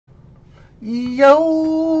Yo!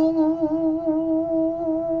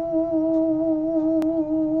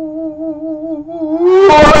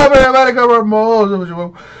 What up, everybody?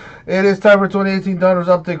 It is time for 2018 Donruss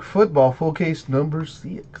Optic Football, full case number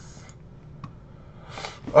 6.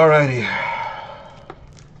 Alrighty.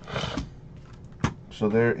 So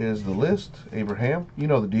there is the list. Abraham, you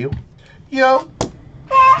know the deal. Yo!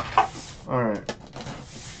 Alright.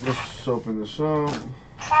 Let's open this up.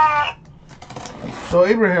 So,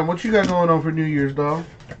 Abraham, what you got going on for New Year's, dog?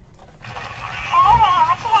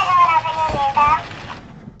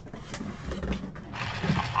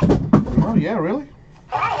 Oh, yeah, really?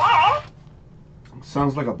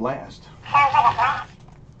 Sounds like a blast.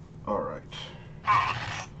 Alright.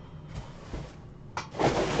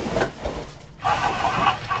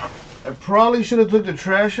 I probably should have took the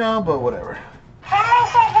trash out, but whatever.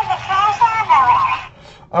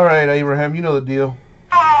 Alright, Abraham, you know the deal.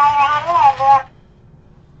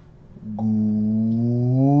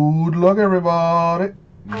 Good luck, everybody.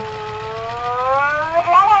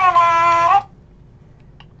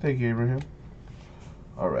 Thank you, Abraham.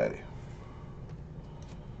 Alrighty.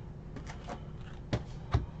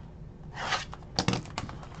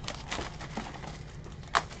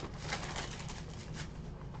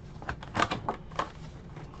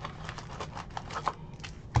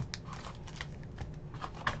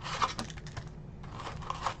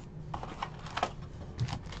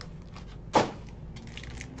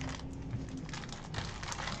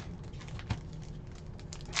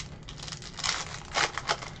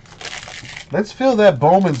 Let's fill that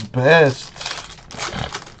Bowman's best.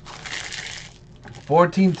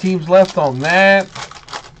 14 teams left on that.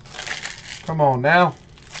 Come on now.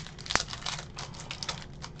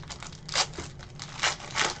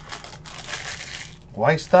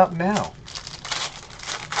 Why stop now?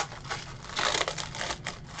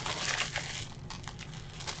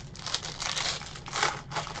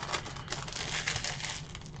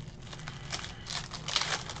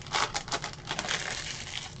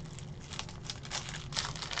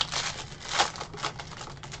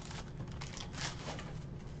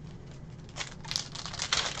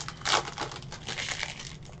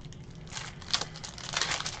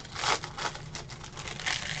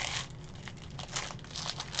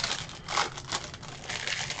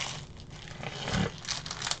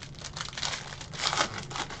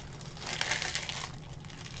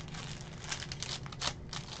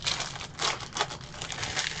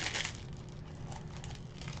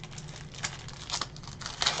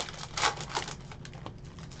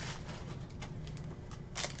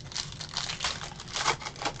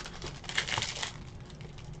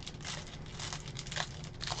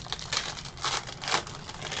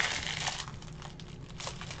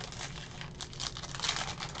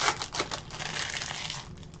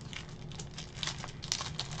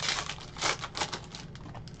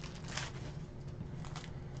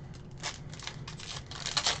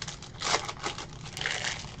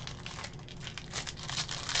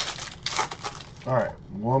 Alright,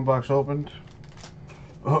 one box opened.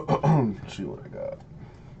 Let's see what I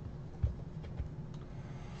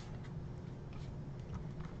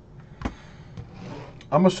got.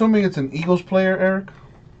 I'm assuming it's an Eagles player, Eric.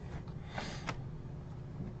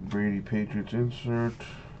 Brady Patriots insert.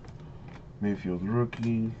 Mayfield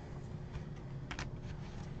rookie.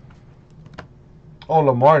 Oh,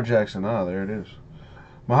 Lamar Jackson. Ah, there it is.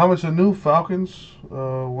 Mohamed Sanu, Falcons,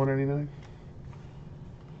 189.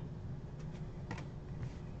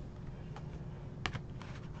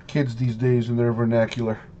 Kids these days in their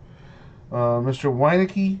vernacular. Mr.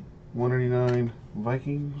 Weineke, 189,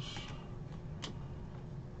 Vikings.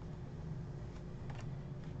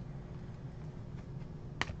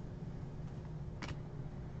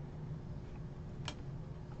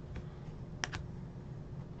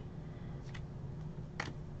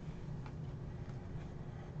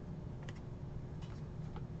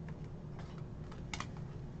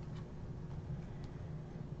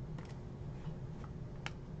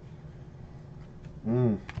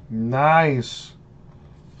 Nice.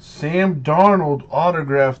 Sam Darnold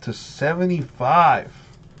autograph to 75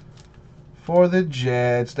 for the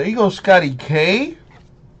Jets. There you go, Scotty K.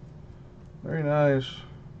 Very nice.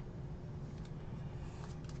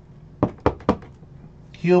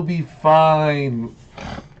 He'll be fine.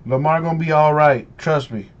 Lamar gonna be all right.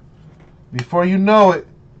 Trust me. Before you know it,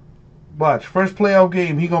 watch. First playoff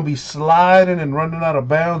game, he gonna be sliding and running out of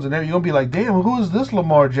bounds, and you're gonna be like, "Damn, who is this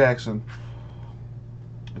Lamar Jackson?"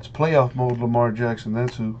 It's playoff mode, Lamar Jackson.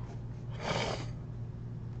 That's who.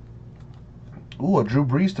 Ooh, a Drew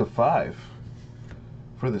Brees to 5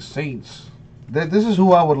 for the Saints. This is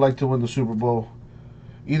who I would like to win the Super Bowl.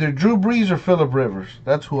 Either Drew Brees or Phillip Rivers.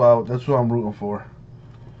 That's who I'm rooting for.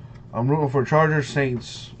 I'm rooting for Chargers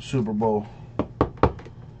Saints Super Bowl.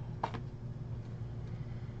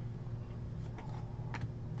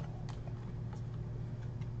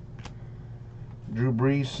 Drew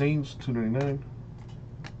Brees Saints $2.99.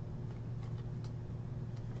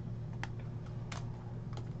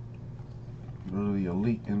 Those are the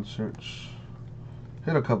elite inserts.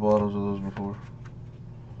 Hit a couple autos of those before.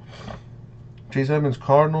 Chase Edmonds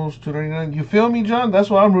Cardinals $2.99. You feel me, John? That's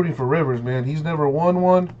why I'm rooting for Rivers, man. He's never won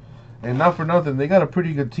one, and not for nothing. They got a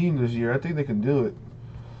pretty good team this year. I think they can do it,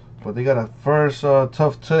 but they got a first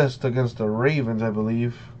tough test against the Ravens, I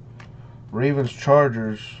believe. Ravens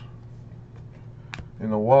Chargers in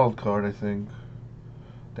the wild card, I think.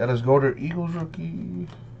 Dallas Goedert Eagles rookie.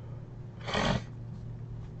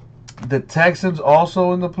 The Texans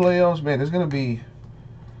also in the playoffs. Man, it's gonna be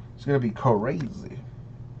crazy.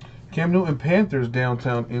 Cam Newton Panthers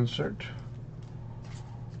downtown insert.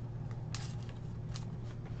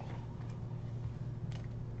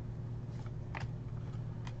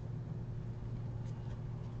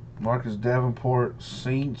 Marcus Davenport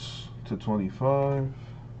Saints /25.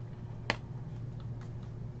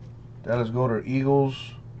 Dallas Goedert Eagles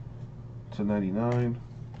 /99.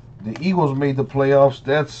 The Eagles made the playoffs.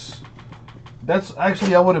 That's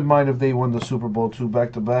actually, I wouldn't mind if they won the Super Bowl 2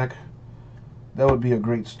 back-to-back. That would be a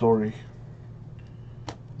great story.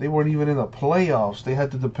 They weren't even in the playoffs. They had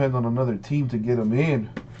to depend on another team to get them in.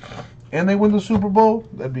 And they win the Super Bowl?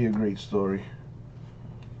 That'd be a great story.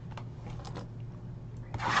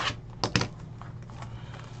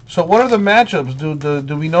 So what are the matchups?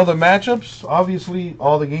 Do we know the matchups? Obviously,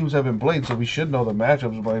 all the games have been played, so we should know the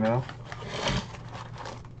matchups by now.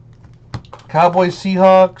 Cowboys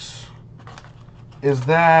Seahawks. Is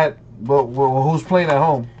that... Well, who's playing at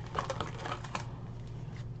home?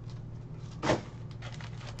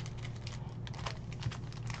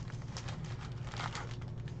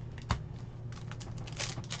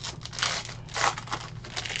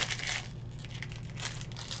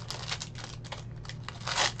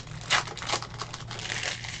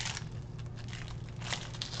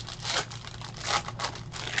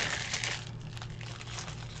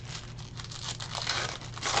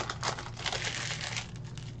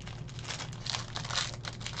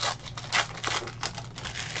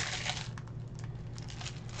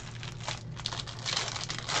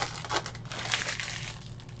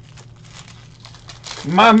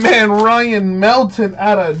 My man Ryan Melton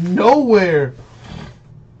out of nowhere.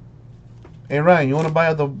 Hey Ryan, you want to buy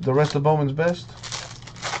out the rest of Bowman's Best?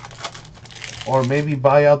 Or maybe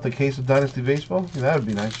buy out the case of Dynasty Baseball? Yeah, that would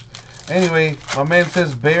be nice. Anyway, my man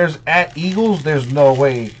says Bears at Eagles. There's no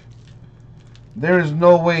way. There is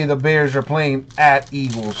no way the Bears are playing at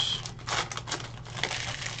Eagles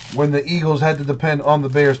when the Eagles had to depend on the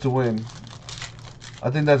Bears to win. I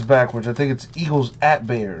think that's backwards. I think it's Eagles at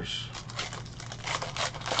Bears.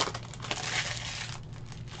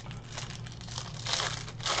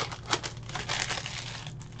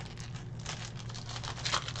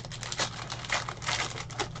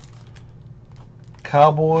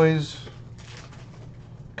 Cowboys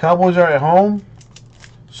are at home.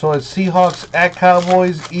 So it's Seahawks at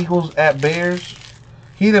Cowboys, Eagles at Bears.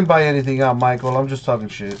 He didn't buy anything out, Michael. I'm just talking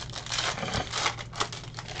shit.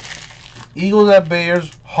 Eagles at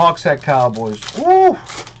Bears, Hawks at Cowboys. Woo!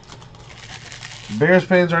 Bears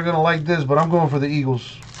fans are going to like this, but I'm going for the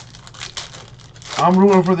Eagles. I'm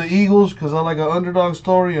rooting for the Eagles because I like an underdog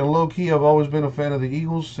story, and low-key, I've always been a fan of the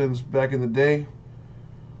Eagles since back in the day.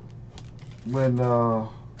 When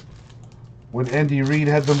Andy Reid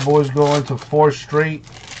had them boys going to 4 straight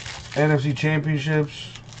NFC championships.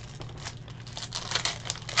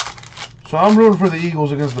 So I'm rooting for the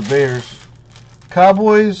Eagles against the Bears.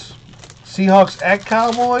 Cowboys, Seahawks at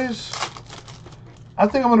Cowboys. I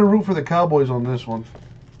think I'm going to root for the Cowboys on this one.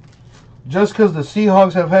 Just because the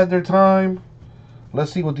Seahawks have had their time.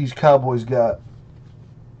 Let's see what these Cowboys got.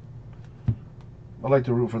 I like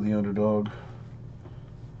to root for the underdog.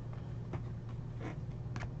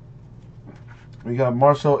 We got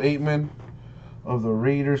Marcel Aitman of the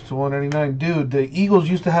Raiders /199. Dude, the Eagles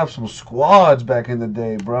used to have some squads back in the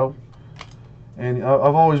day, bro. And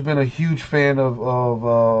I've always been a huge fan of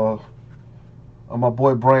my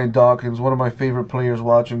boy Brian Dawkins, one of my favorite players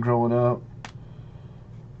watching growing up.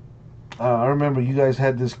 I remember you guys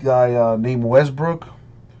had this guy named Westbrook.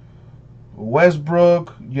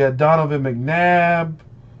 You had Donovan McNabb.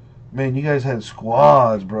 Man, you guys had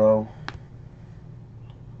squads, bro.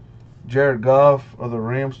 Jared Goff of the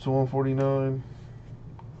Rams /149.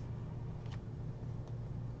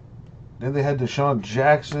 Then they had Deshaun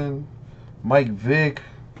Jackson, Mike Vick.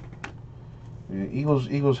 Yeah,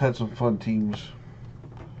 Eagles had some fun teams.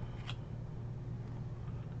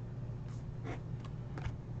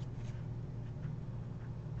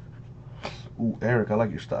 Ooh, Eric, I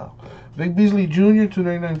like your style. Vic Beasley Jr.,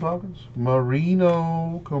 299 Falcons.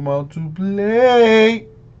 Marino, come out to play.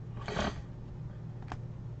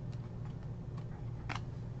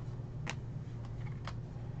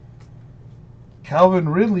 Calvin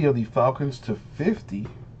Ridley of the Falcons to 50.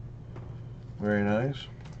 Very nice.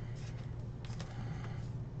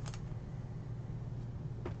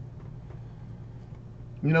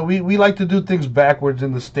 You know, we like to do things backwards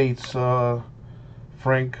in the States,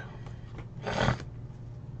 Frank.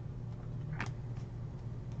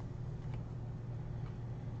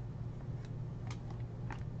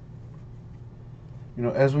 You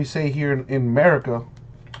know, as we say here in America,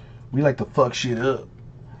 we like to fuck shit up.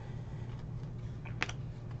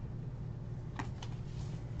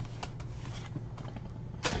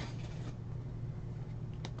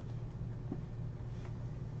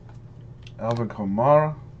 Alvin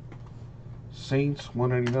Kamara, Saints,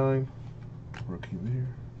 199. Rookie there.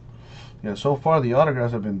 Yeah, so far the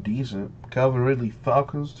autographs have been decent. Calvin Ridley,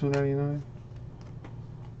 Falcons, 299.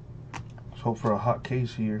 Let's hope for a hot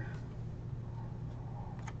case here.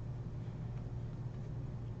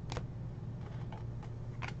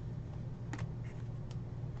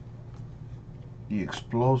 The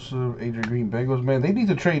explosive AJ Green Bengals, man. They need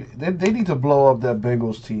to trade. They need to blow up that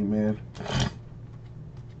Bengals team, man.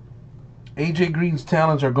 AJ Green's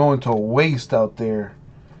talents are going to waste out there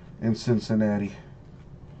in Cincinnati.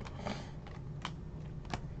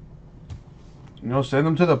 You know, send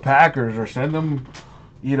them to the Packers or send them,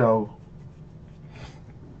 you know,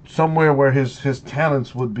 somewhere where his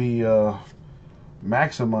talents would be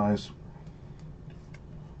maximized.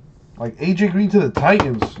 Like AJ Green to the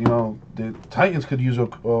Titans, you know, the Titans could use a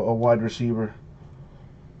wide receiver.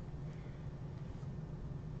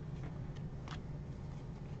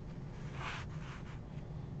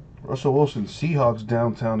 Russell Wilson, Seahawks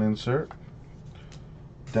downtown insert.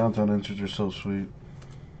 Downtown inserts are so sweet.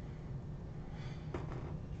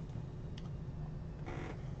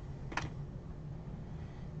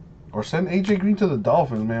 Or send AJ Green to the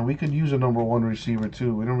Dolphins, man. We could use a #1 receiver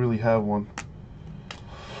too. We don't really have one.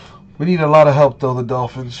 We need a lot of help though, the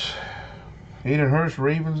Dolphins. Hayden Hurst,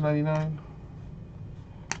 Ravens, 99.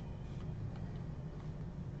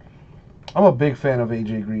 I'm a big fan of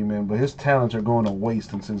AJ Green, man, but his talents are going to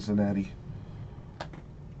waste in Cincinnati.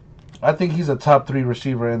 I think he's a top 3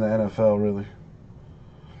 receiver in the NFL, really.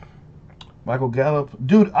 Michael Gallup.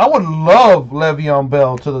 Dude, I would love Le'Veon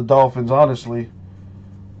Bell to the Dolphins, honestly.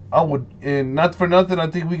 I would, and not for nothing, I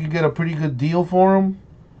think we could get a pretty good deal for him,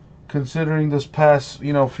 considering this past,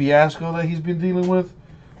 you know, fiasco that he's been dealing with.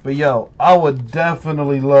 But, yo, I would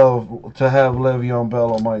definitely love to have Le'Veon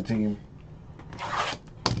Bell on my team.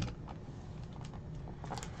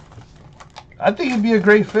 I think he'd be a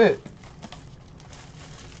great fit.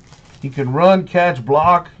 He can run, catch,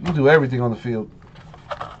 block. He can do everything on the field.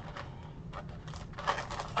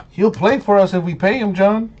 He'll play for us if we pay him,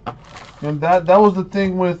 John. And that was the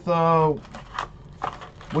thing with the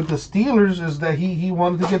Steelers, is that he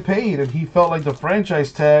wanted to get paid, and he felt like the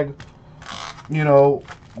franchise tag, you know,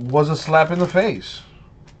 was a slap in the face.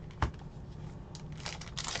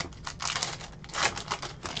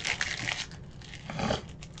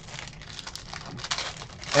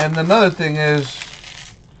 And another thing is,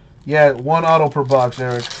 yeah, 1 auto per box,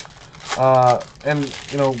 Eric. And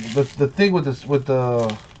you know the thing with this with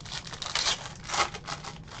the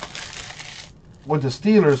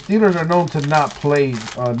Steelers are known to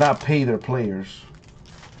not pay their players,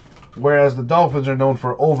 whereas the Dolphins are known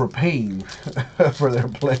for overpaying for their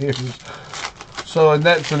players. So in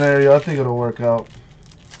that scenario, I think it'll work out.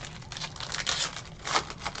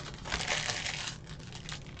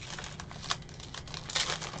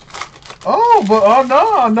 Oh, but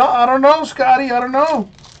no, I don't know, Scotty. I don't know.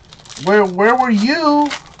 Where were you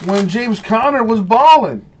when James Conner was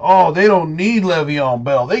balling? Oh, they don't need Le'Veon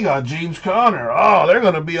Bell. They got James Conner. Oh, they're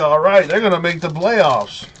gonna be all right. They're gonna make the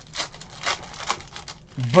playoffs.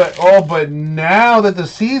 But now that the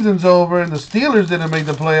season's over and the Steelers didn't make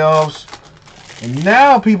the playoffs, and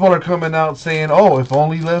now people are coming out saying, "Oh, if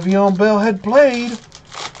only Le'Veon Bell had played."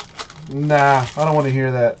 Nah, I don't want to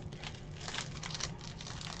hear that.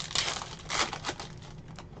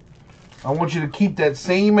 I want you to keep that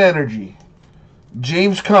same energy.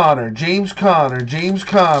 James Conner, James Conner, James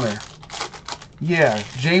Conner. Yeah,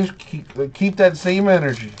 James, keep that same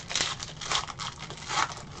energy.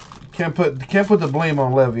 Can't put the blame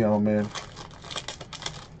on Le'Veon, man.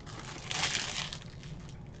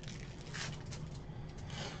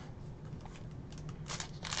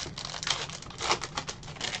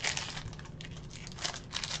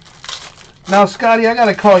 Now, Scotty, I got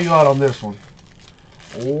to call you out on this one.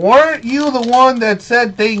 Weren't you the one that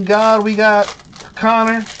said, thank God we got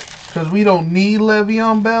Connor because we don't need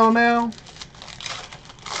Le'Veon Bell now?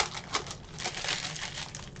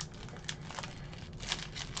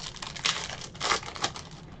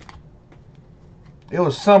 It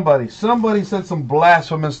was somebody. Somebody said some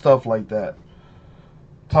blasphemous stuff like that.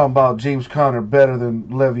 Talking about James Conner better than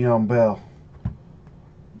Le'Veon Bell.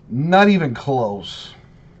 Not even close.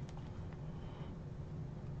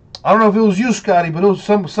 I don't know if it was you, Scotty, but it was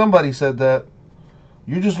somebody said that.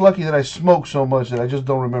 You're just lucky that I smoke so much that I just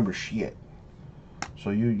don't remember shit.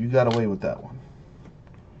 So you got away with that one.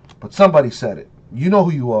 But somebody said it. You know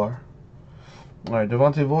who you are. All right,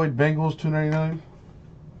 Devontae Boyd, Bengals, $2.99.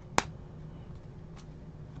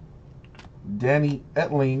 Danny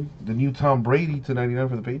Etling, the new Tom Brady, $2.99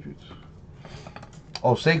 for the Patriots.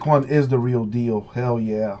 Oh, Saquon is the real deal. Hell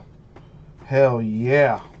yeah. Hell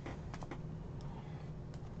yeah.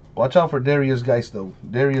 Watch out for Darius Geis though.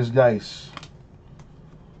 Darius Geis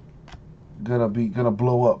gonna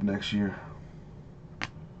blow up next year.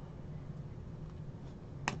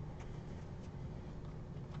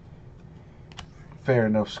 Fair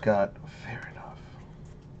enough, Scott. Fair enough.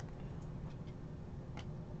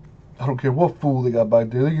 I don't care what fool they got back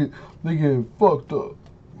there. They get fucked up.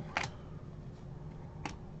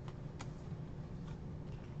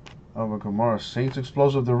 Alvin Kamara, Saints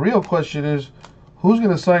explosive. The real question is, who's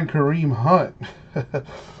going to sign Kareem Hunt?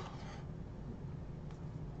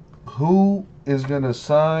 Who is going to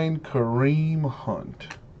sign Kareem Hunt?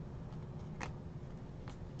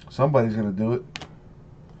 Somebody's going to do it.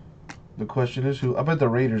 The question is who. I bet the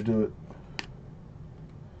Raiders do it.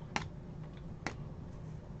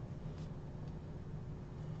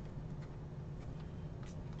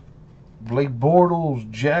 Blake Bortles,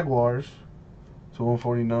 Jaguars, to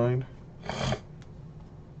 149.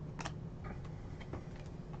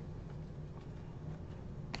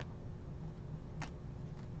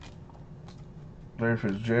 Larry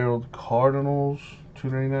Fitzgerald, Cardinals,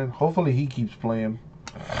 $2.99. Hopefully he keeps playing.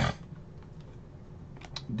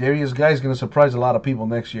 Darius Guy's going to surprise a lot of people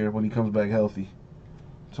next year when he comes back healthy.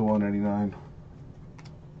 To $1.99.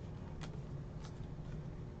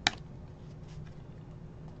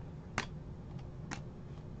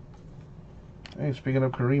 Hey, speaking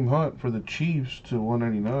of Kareem Hunt for the Chiefs to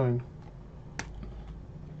 $1.99.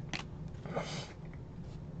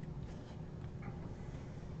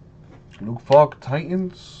 Luke Falk,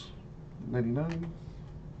 Titans, $99.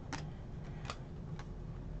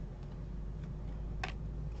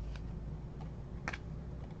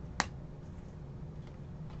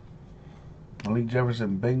 Malik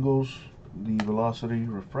Jefferson, Bengals, the Velocity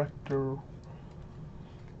Refractor,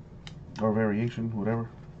 or Variation, whatever.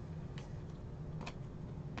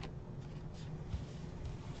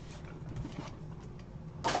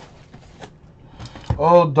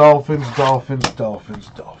 Oh, Dolphins.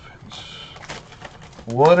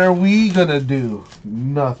 What are we gonna do?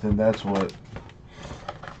 Nothing, that's what.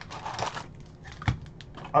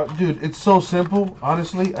 Dude, it's so simple.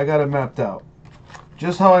 Honestly, I got it mapped out.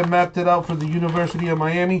 Just how I mapped it out for the University of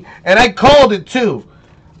Miami. And I called it too.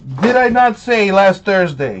 Did I not say last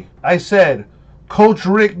Thursday? I said, Coach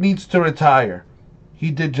Rick needs to retire. He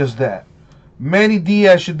did just that. Manny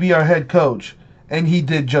Diaz should be our head coach. And he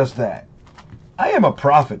did just that. I am a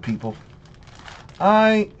prophet, people.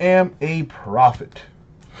 I am a prophet.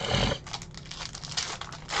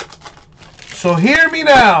 So hear me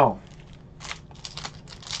now.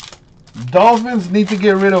 Dolphins need to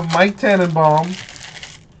get rid of Mike Tannenbaum.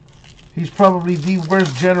 He's probably the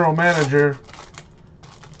worst general manager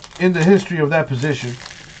in the history of that position.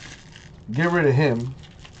 Get rid of him.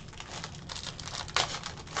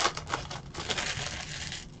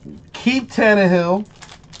 Keep Tannehill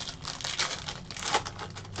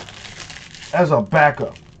as a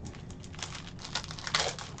backup.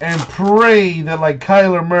 And pray that like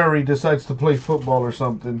Kyler Murray decides to play football or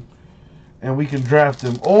something and we can draft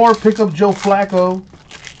him. Or pick up Joe Flacco.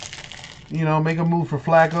 You know, make a move for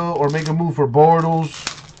Flacco or make a move for Bortles.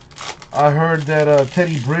 I heard that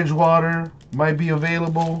Teddy Bridgewater might be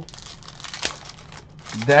available.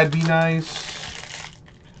 That'd be nice.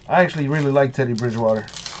 I actually really like Teddy Bridgewater.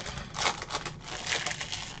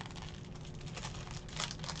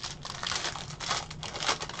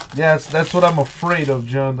 Yes, that's what I'm afraid of,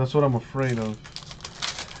 John. That's what I'm afraid of.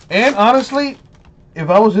 And honestly, if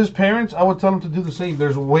I was his parents, I would tell him to do the same.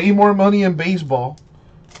 There's way more money in baseball.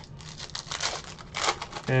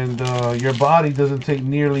 And your body doesn't take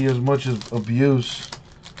nearly as much abuse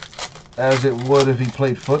as it would if he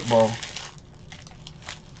played football.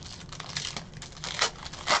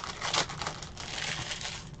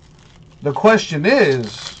 The question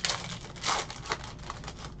is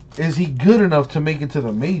he good enough to make it to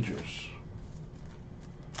the majors?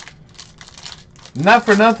 Not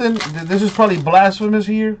for nothing, this is probably blasphemous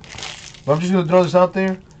here, but I'm just going to throw this out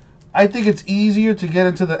there. I think it's easier to get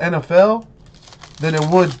into the NFL than it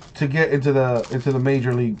would to get into the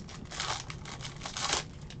Major League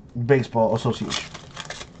Baseball Association.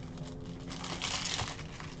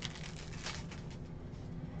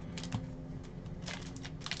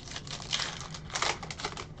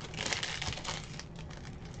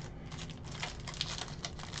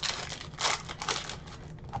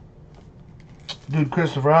 Dude,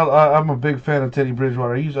 Christopher, I'm a big fan of Teddy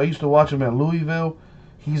Bridgewater. I used to watch him at Louisville.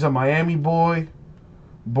 He's a Miami boy,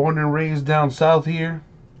 born and raised down south here.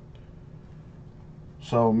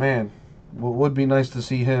 So, man, would be nice to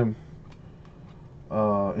see him in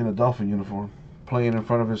a Dolphin uniform, playing in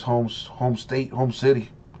front of his home state, home city.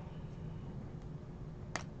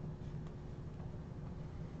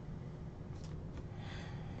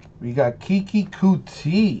 We got Kiki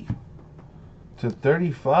Kuti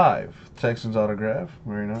 /35. Texans autograph.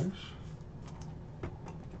 Very nice.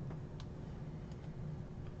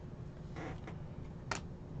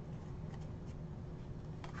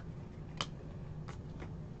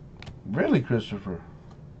 Really, Christopher?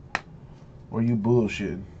 Or you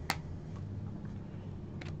bullshitting?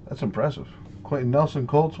 That's impressive. Quentin Nelson,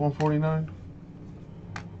 Colts, 149.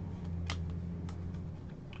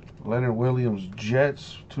 Leonard Williams,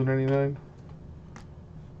 Jets, 299.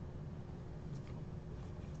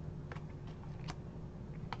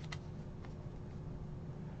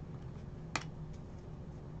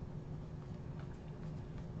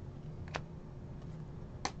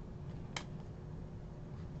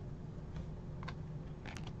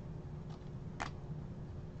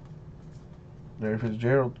 Larry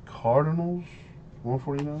Fitzgerald, Cardinals,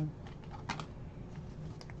 149.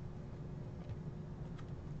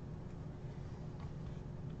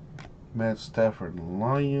 Matt Stafford,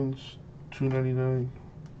 Lions, 299.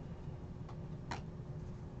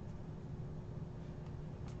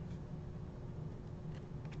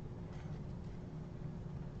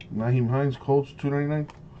 Naheem Hines, Colts, 299.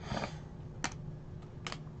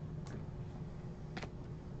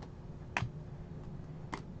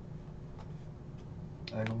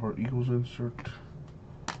 Aguilar, Eagles insert.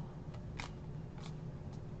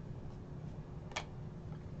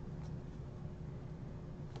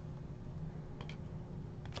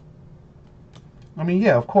 I mean,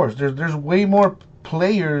 yeah, of course. There's way more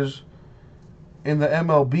players in the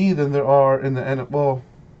MLB than there are in the NFL. Well,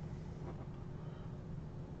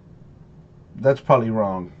 that's probably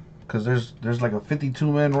wrong, because there's like a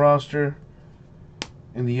 52-man roster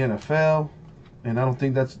in the NFL, and I don't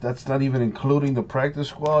think that's not even including the practice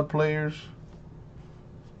squad players.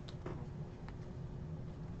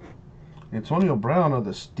 Antonio Brown of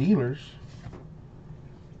the Steelers.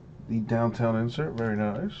 The downtown insert, very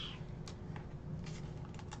nice.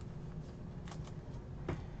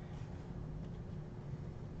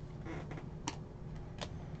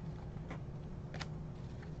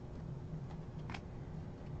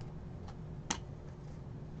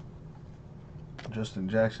 Justin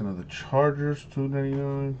Jackson of the Chargers,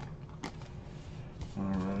 299.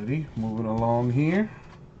 Alrighty, moving along here.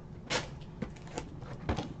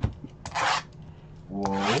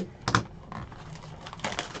 Whoa.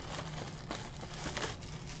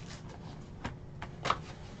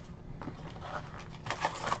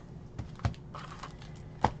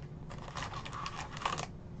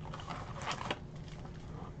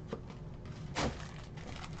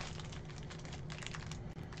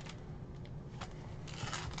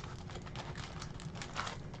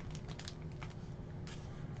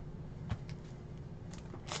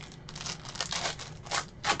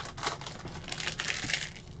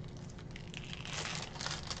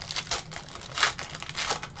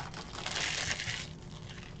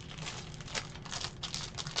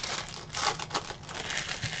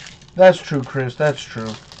 That's true, Chris. That's true.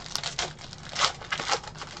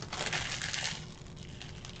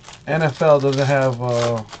 NFL doesn't have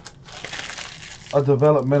a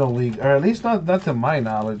developmental league, or at least not to my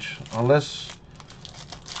knowledge, unless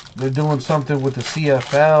they're doing something with the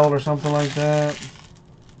CFL or something like that.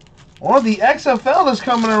 Or the XFL is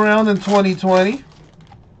coming around in 2020.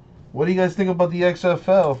 What do you guys think about the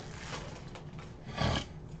XFL?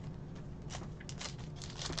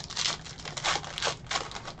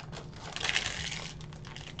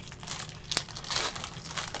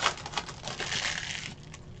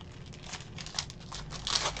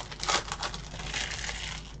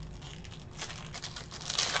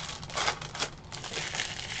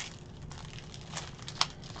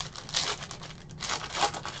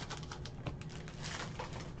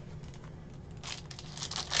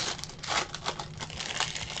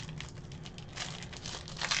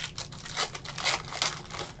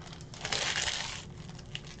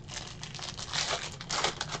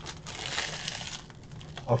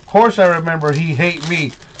 Of course I remember He Hate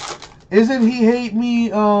Me. Isn't He Hate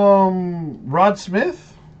Me Rod Smith?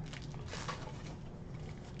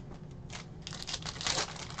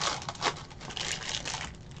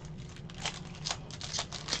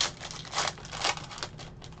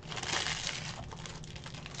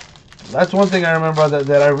 That's one thing I remember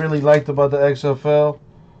that I really liked about the XFL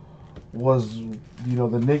was, you know,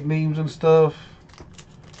 the nicknames and stuff.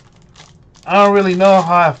 I don't really know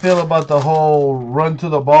how I feel about the whole run to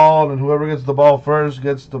the ball and whoever gets the ball first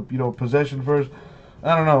gets the, you know, possession first.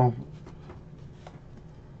 I don't know.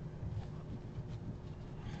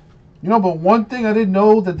 You know, but one thing I didn't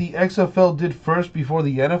know that the XFL did first before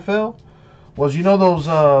the NFL was, you know,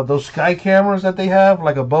 those sky cameras that they have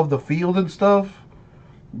like above the field and stuff.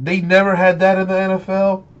 They never had that in the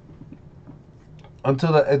NFL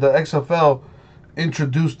until the XFL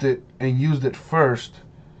introduced it and used it first,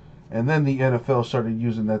 and then the NFL started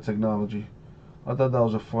using that technology. I thought that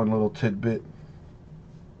was a fun little tidbit.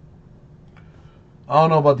 I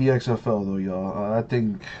don't know about the XFL though, y'all. I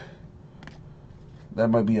think that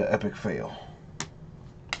might be an epic fail.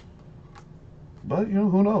 But, you know,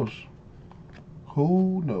 who knows?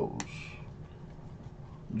 Who knows?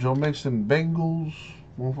 Joe Mixon, Bengals,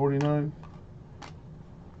 149.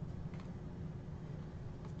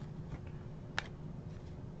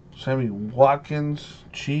 Sammy Watkins,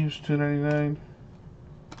 Chiefs, 299.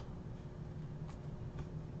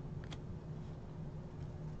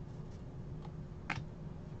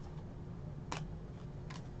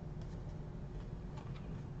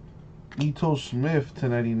 Ito Smith,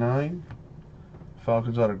 299.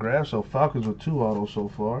 Falcons autograph. So Falcons with 2 autos so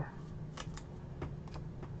far.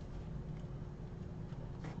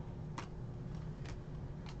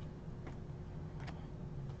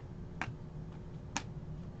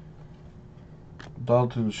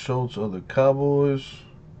 Dalton Schultz of the Cowboys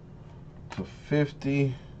to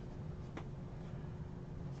 50.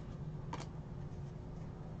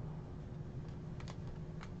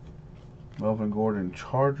 Melvin Gordon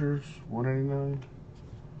Chargers, 189.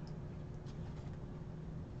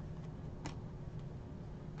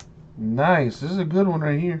 Nice. This is a good one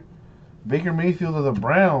right here. Baker Mayfield of the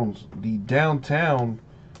Browns, the downtown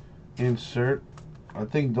insert. I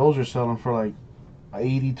think those are selling for like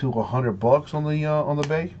 80 to 100 bucks on the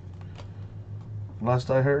bay. Last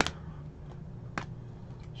I heard.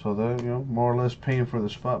 So that, you know, more or less paying for the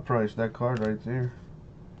spot price. That card right there.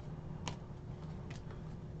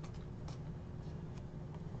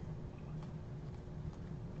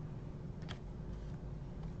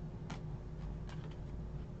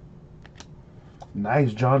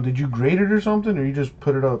 Nice, John. Did you grade it or something, or you just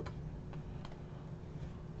put it up?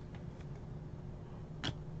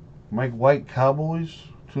 Mike White, Cowboys,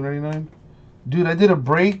 299. Dude, I did a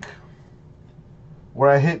break where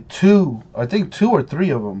I hit 2, I think 2 or 3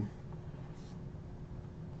 of them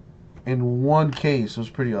in one case. It was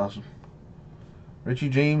pretty awesome. Richie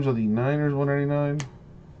James of the Niners, 199.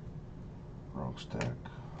 Wrong stack.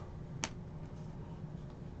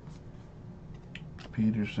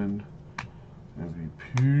 Peterson,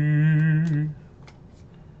 MVP.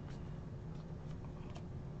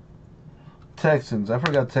 Texans. I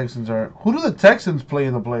forgot Texans are. Who do the Texans play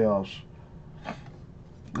in the playoffs?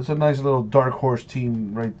 That's a nice little dark horse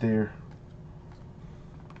team right there.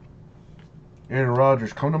 Aaron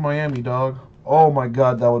Rodgers, come to Miami, dog. Oh my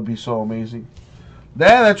God, that would be so amazing.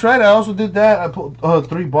 Yeah, that's right. I also did that. I put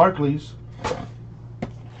 3 Barclays.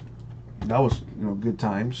 That was, you know, good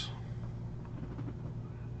times.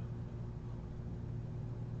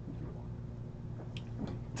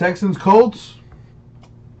 Texans, Colts.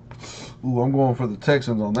 Ooh, I'm going for the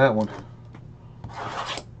Texans on that one.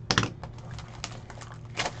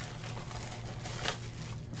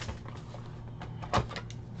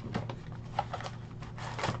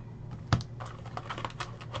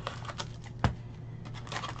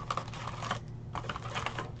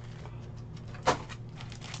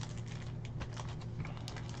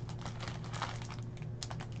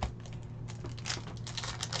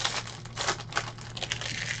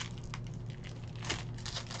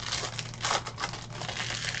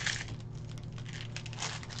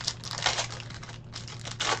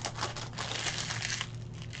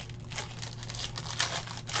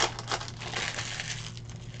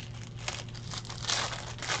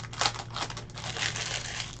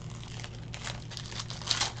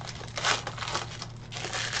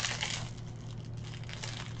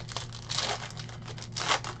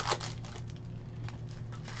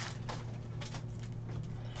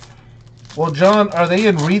 Well, John, are they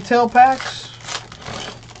in retail packs?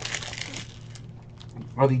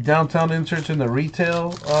 Are the downtown inserts in the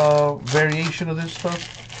retail variation of this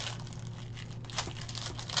stuff?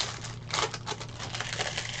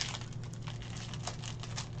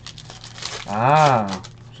 Ah,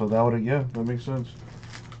 so that would, yeah, that makes sense.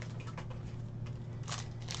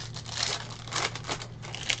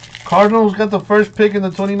 Cardinals got the first pick in the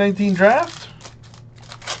 2019 draft?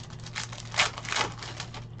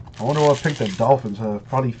 I wonder what pick the Dolphins have.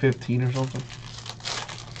 Probably 15 or something.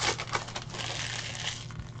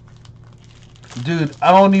 Dude,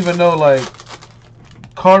 I don't even know, like,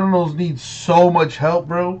 Cardinals need so much help,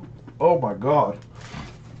 bro. Oh my God.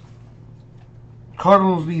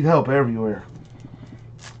 Cardinals need help everywhere.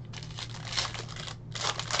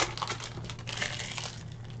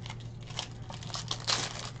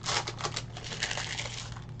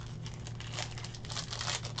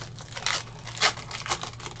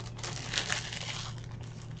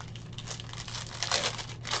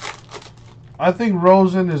 I think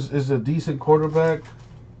Rosen is a decent quarterback.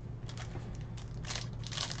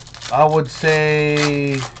 I would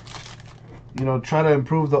say, you know, try to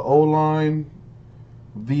improve the O-line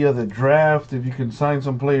via the draft. If you can sign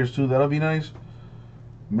some players too, that'll be nice.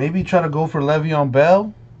 Maybe try to go for Le'Veon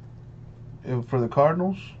Bell for the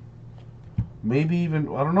Cardinals. Maybe even,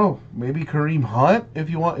 I don't know, maybe Kareem Hunt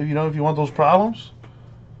if you want, if you want those problems.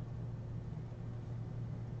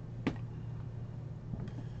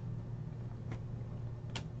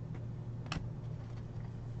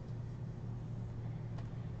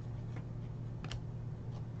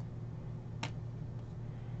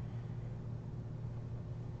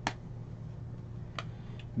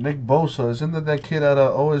 Nick Bosa, isn't that kid out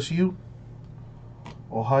of OSU?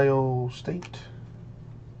 Ohio State.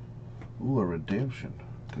 Ooh, a redemption.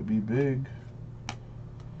 Could be big.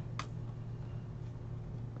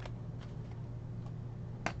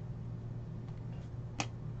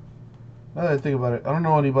 Now that I think about it, I don't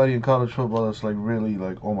know anybody in college football that's like really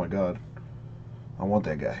like, oh my God, I want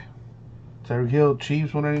that guy. Tyreek Hill,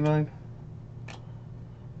 Chiefs, 199.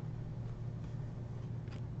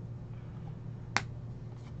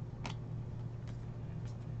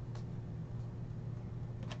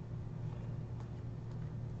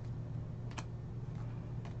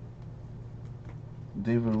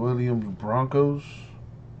 David Williams, Broncos,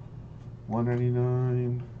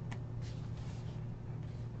 199.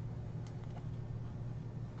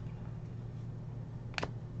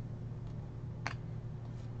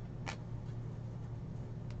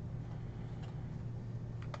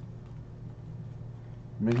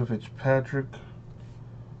 Minka Fitzpatrick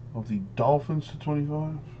of the Dolphins to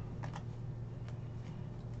 25.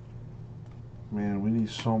 Man, we need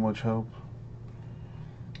so much help.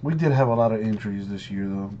 We did have a lot of injuries this year,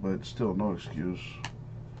 though, but still no excuse.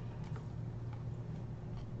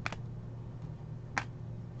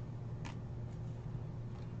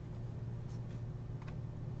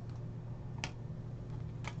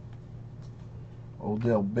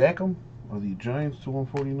 Odell Beckham of the Giants to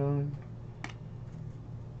 149.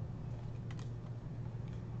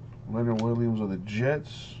 Leonard Williams of the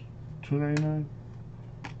Jets, 299.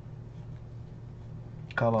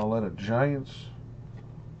 Kyle Aletta, Giants,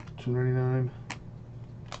 299.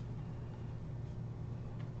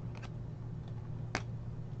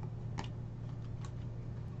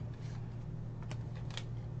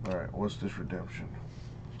 Alright, what's this redemption?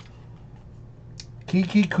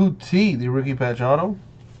 Kiki Kuti, the rookie patch auto.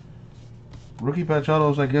 Rookie patch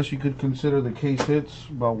autos, I guess you could consider the case hits,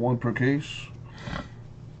 about one per case.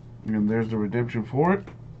 And there's the redemption for it.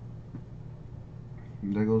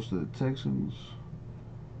 And that goes to the Texans.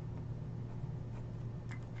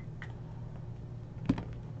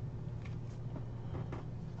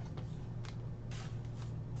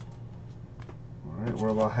 Alright, we're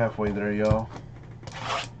about halfway there, y'all.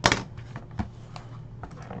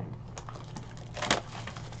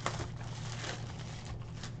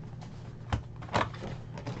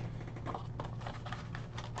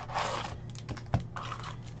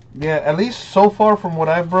 Yeah, at least so far from what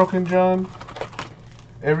I've broken, John,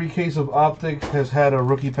 every case of Optic has had a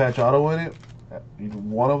rookie patch auto in it.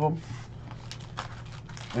 Even one of them.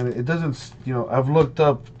 And it doesn't, you know, I've looked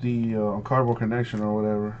up the Cardboard Connection or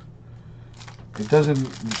whatever. It doesn't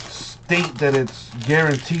state that it's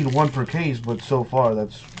guaranteed one per case, but so far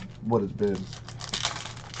that's what it's been.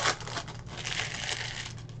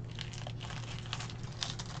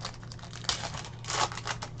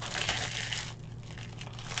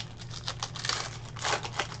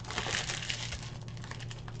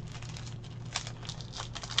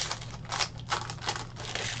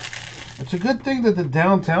 It's a good thing that the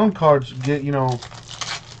downtown cards get, you know,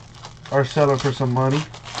 are selling for some money.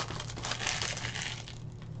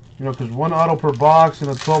 You know, because one auto per box in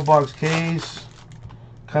a 12-box case,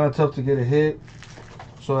 kind of tough to get a hit.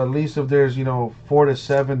 So at least if there's, you know, 4 to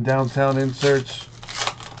 7 downtown inserts,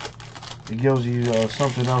 it gives you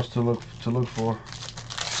something else to look to look for.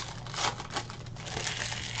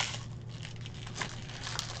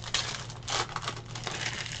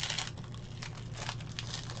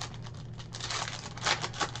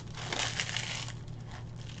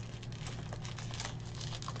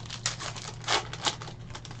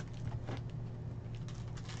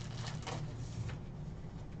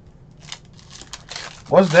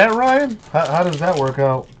 What's that, Ryan? How does that work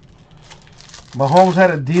out? Mahomes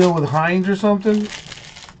had a deal with Hines or something?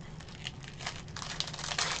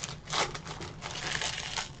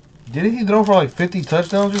 Didn't he throw for like 50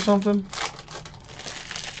 touchdowns or something?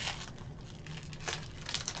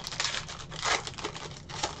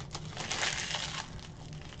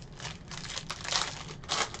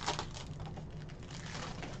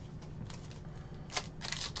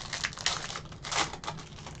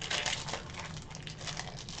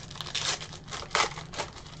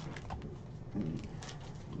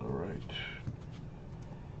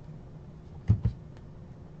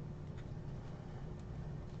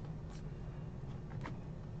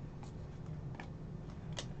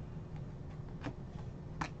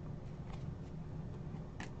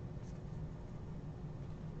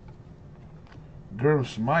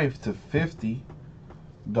 Smythe to 50.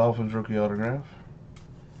 Dolphins rookie autograph.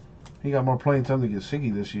 He got more playing time than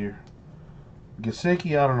Gesicki this year.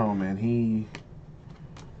 Gesicki, I don't know, man. He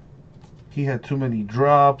had too many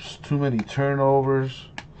drops, too many turnovers.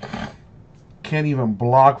 Can't even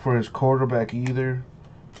block for his quarterback either.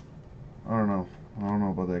 I don't know. I don't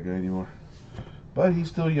know about that guy anymore. But he's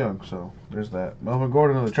still young, so there's that. Melvin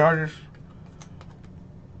Gordon of the Chargers.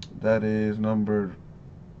 That is number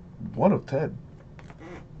 1 of 10.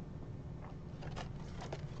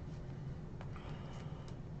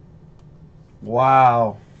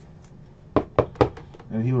 Wow.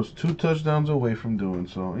 And he was 2 touchdowns away from doing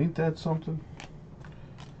so. Ain't that something?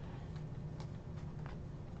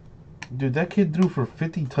 Dude, that kid threw for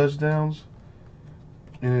 50 touchdowns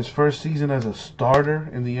in his first season as a starter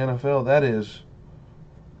in the NFL. That is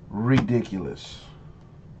ridiculous.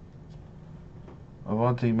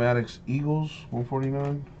 Avonte Maddox, Eagles,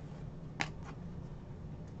 149.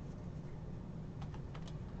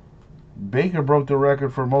 Baker broke the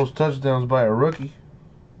record for most touchdowns by a rookie.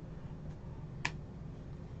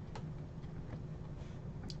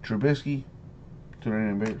 Trubisky,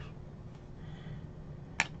 299 Bears.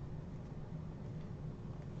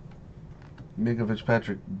 Mika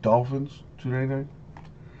Fitzpatrick, Dolphins, 299.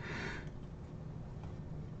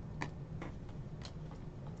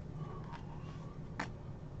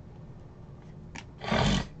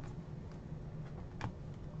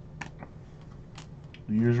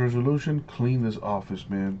 New Year's resolution, clean this office,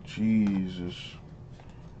 man. Jesus.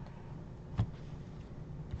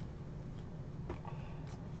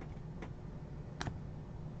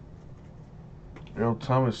 Earl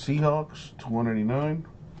Thomas, Seahawks, 299.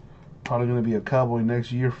 Probably going to be a Cowboy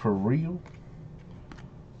next year for real.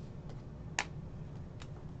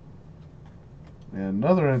 And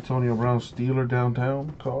another Antonio Brown Steeler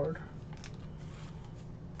downtown card.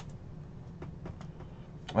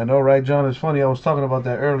 I know, right, John? It's funny. I was talking about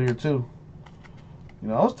that earlier, too. You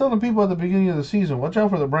know, I was telling people at the beginning of the season, watch out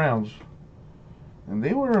for the Browns. And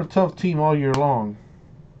they were a tough team all year long.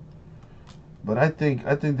 But I think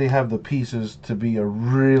they have the pieces to be a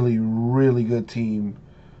really, really good team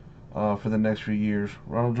for the next few years.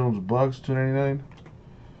 Ronald Jones, Bucks, 299.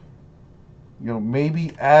 You know,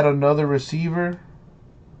 maybe add another receiver.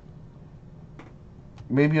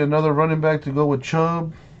 Maybe another running back to go with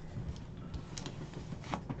Chubb.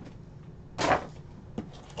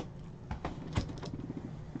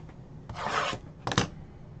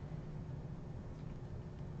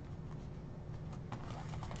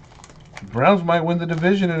 Browns might win the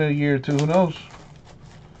division in a year or two. Who knows?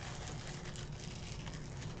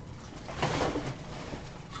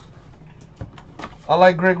 I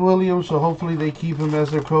like Greg Williams, so hopefully they keep him as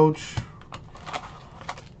their coach.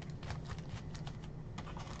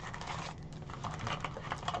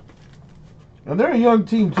 And they're a young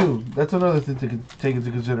team, too. That's another thing to take into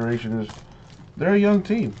consideration is they're a young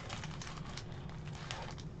team.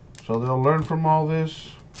 So they'll learn from all this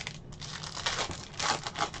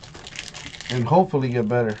and hopefully get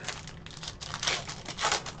better.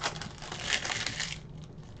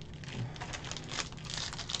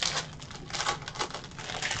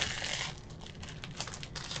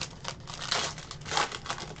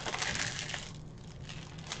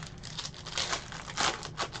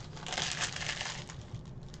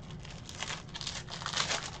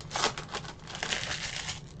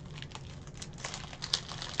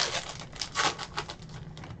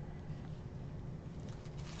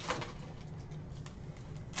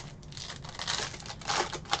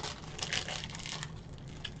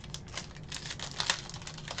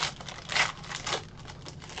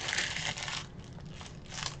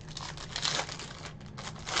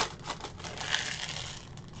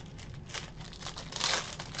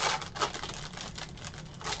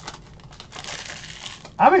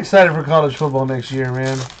 I'm excited for college football next year,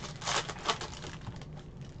 man.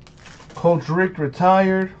 Coach Rick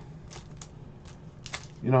retired.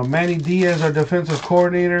 You know, Manny Diaz, our defensive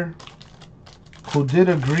coordinator, who did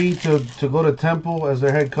agree to go to Temple as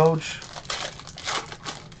their head coach.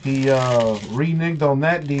 He reneged on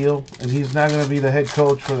that deal, and he's not going to be the head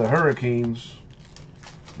coach for the Hurricanes.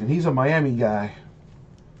 And he's a Miami guy.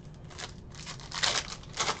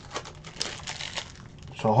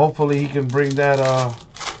 So hopefully he can bring that,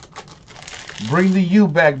 bring the U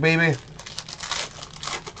back, baby.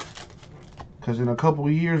 Because in a couple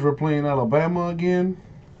of years we're playing Alabama again.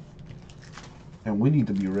 And we need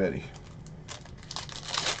to be ready.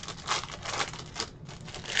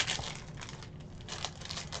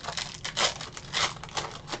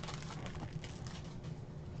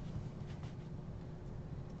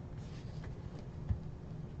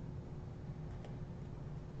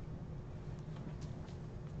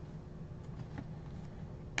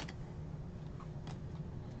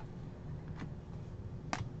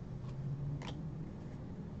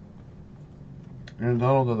 Aaron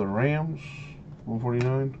Donald of the Rams,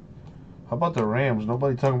 149. How about the Rams?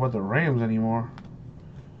 Nobody talking about the Rams anymore.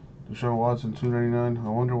 Deshaun Watson, 299. I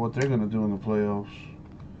wonder what they're going to do in the playoffs.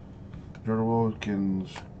 Jordan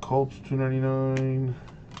Wilkins, Colts, 299.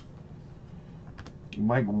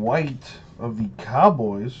 Mike White of the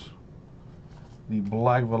Cowboys, the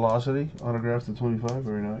Black Velocity, autographed to 25.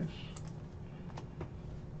 Very nice.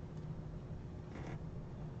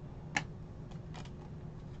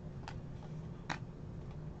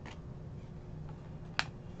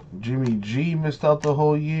 Jimmy G missed out the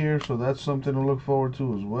whole year, so that's something to look forward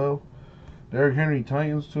to as well. Derrick Henry,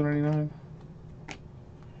 Titans, 299.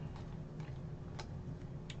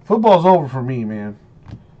 Football's over for me, man.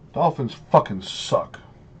 Dolphins fucking suck.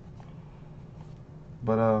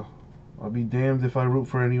 But I'll be damned if I root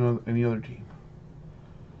for any other team.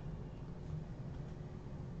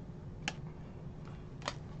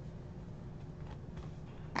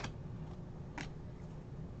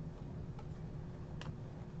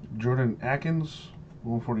 Jordan Atkins,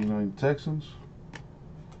 149 Texans.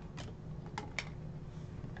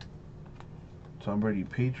 Tom Brady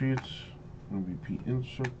Patriots, MVP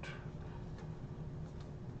insert.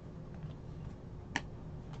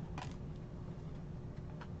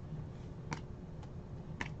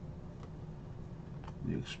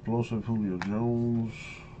 The explosive Julio Jones.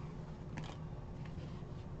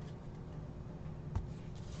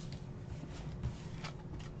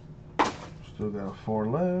 Still got 4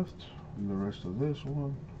 left, and the rest of this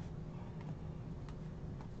one.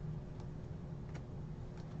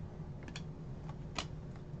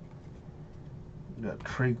 Got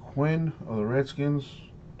Trey Quinn of the Redskins,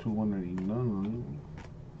 199.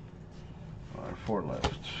 All right, 4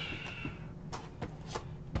 left.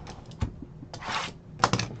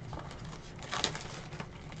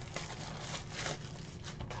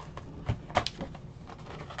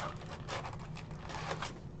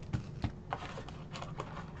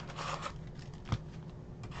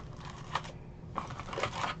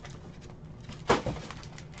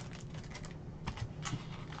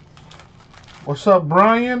 What's up,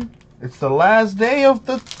 Brian? It's the last day of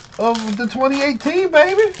the 2018,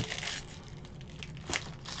 baby.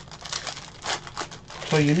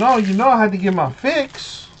 So you know I had to get my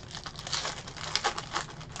fix.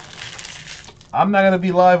 I'm not gonna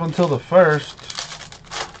be live until the 1st.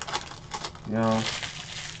 You know,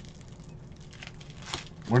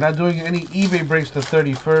 we're not doing any eBay breaks the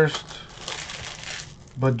 31st.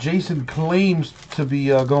 But Jason claims to be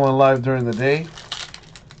going live during the day.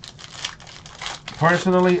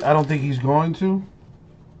 Personally, I don't think he's going to.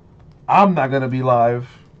 I'm not going to be live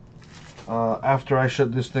after I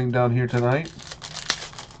shut this thing down here tonight.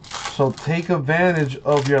 So take advantage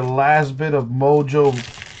of your last bit of mojo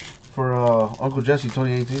for Uncle Jesse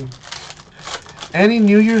 2018. Any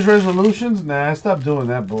New Year's resolutions? Nah, stop doing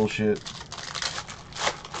that bullshit.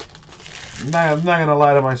 Nah, I'm not going to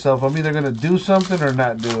lie to myself. I'm either going to do something or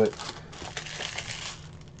not do it.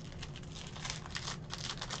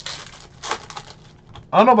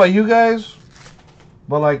 I don't know about you guys,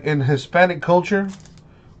 but like in Hispanic culture,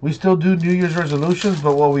 we still do New Year's resolutions,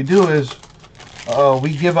 but what we do is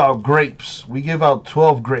we give out grapes. We give out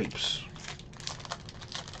 12 grapes.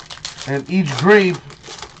 And each grape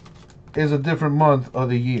is a different month of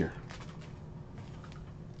the year.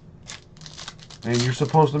 And you're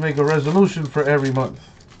supposed to make a resolution for every month.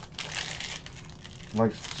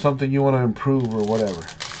 Like something you want to improve or whatever.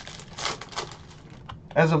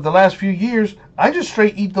 As of the last few years, I just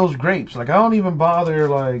straight eat those grapes. Like, I don't even bother,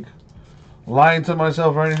 like, lying to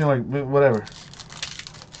myself or anything, like, whatever.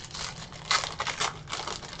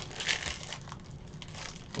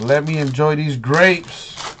 Let me enjoy these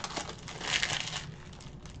grapes.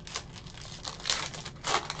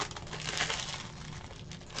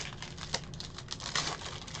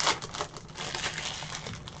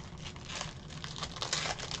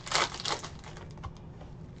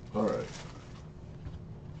 All right.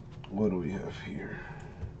 What do we have here?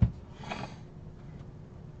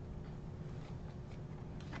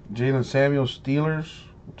 Jalen Samuel Steelers,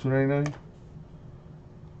 $2.99.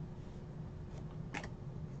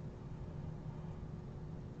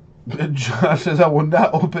 John says, I will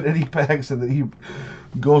not open any packs, and then he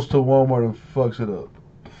goes to Walmart and fucks it up.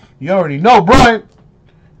 You already know, Brian.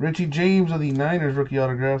 Richie James of the Niners, rookie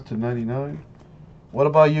autograph to 99. What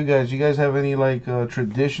about you guys? You guys have any like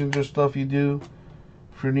traditions or stuff you do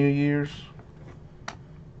for New Year's?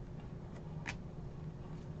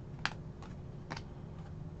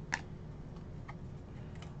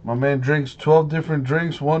 My man drinks 12 different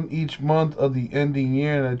drinks, one each month of the ending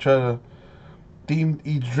year, and I try to theme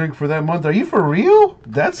each drink for that month. Are you for real?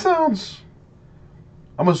 That sounds...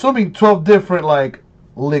 I'm assuming 12 different, like,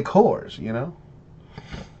 liqueurs, you know?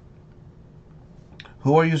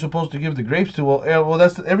 Who are you supposed to give the grapes to? Well,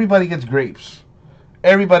 that's everybody gets grapes.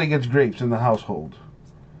 Everybody gets grapes in the household.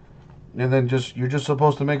 And then you're just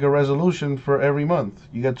supposed to make a resolution for every month.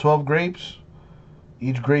 You get 12 grapes.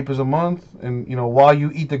 Each grape is a month. And, you know, while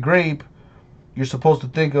you eat the grape, you're supposed to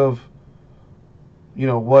think of, you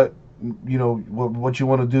know, what you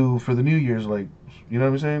want to do for the New Year's, like, you know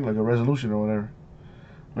what I'm saying? Like a resolution or whatever.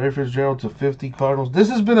 Larry Fitzgerald to 50 Cardinals. This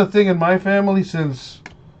has been a thing in my family since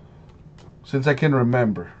I can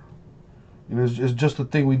remember. You know, it's just a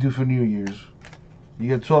thing we do for New Year's. You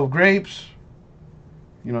get 12 grapes.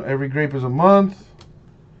 You know, every grape is a month,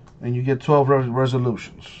 and you get 12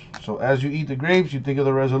 resolutions. So as you eat the grapes, you think of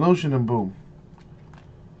the resolution, and boom.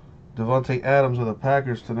 Devontae Adams of the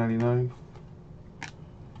Packers to 99.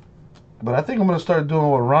 But I think I'm going to start doing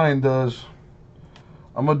what Ryan does.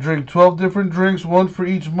 I'm going to drink 12 different drinks, one for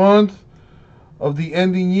each month of the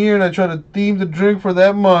ending year, and I try to theme the drink for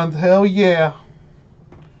that month. Hell yeah.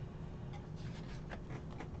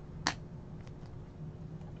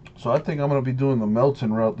 So I think I'm going to be doing the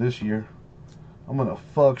Melton route this year. I'm going to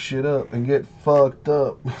fuck shit up and get fucked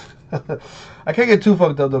up. I can't get too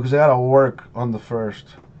fucked up, though, because I got to work on the first.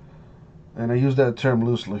 And I use that term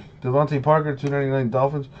loosely. Devontae Parker, $2.99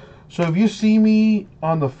 Dolphins. So if you see me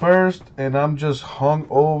on the first and I'm just hung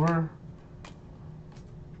over,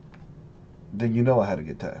 then you know I had a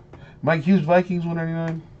good time. Mike Hughes, Vikings,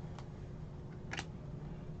 $1.99.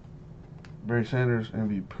 Barry Sanders,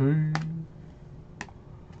 MVP.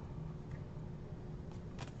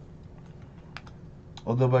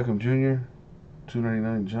 Odell Beckham Jr.,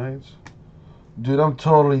 $2.99 Giants. Dude, I'm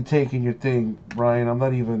totally taking your thing, Brian. I'm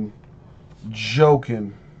not even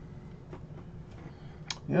joking.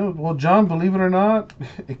 You know, well, John, believe it or not,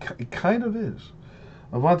 it kind of is.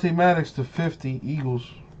 Avonte Maddox to 50 Eagles.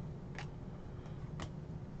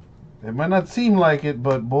 It might not seem like it,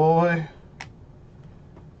 but boy,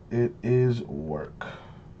 it is work.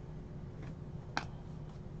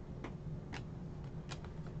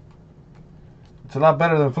 It's a lot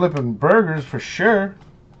better than flipping burgers, for sure.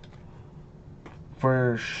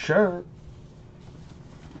 For sure.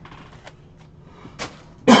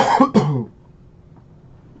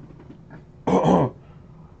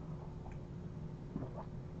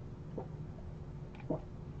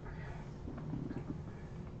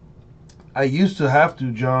 I used to have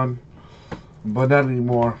to, John, but not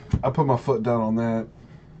anymore. I put my foot down on that.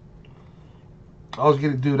 I was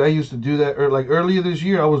getting, dude, I used to do that, like earlier this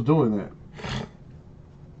year, I was doing that.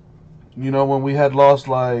 You know, when we had lost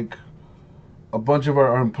like a bunch of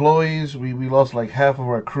our employees, we lost like half of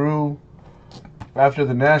our crew after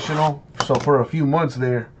the National. So for a few months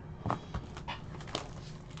there,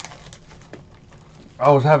 I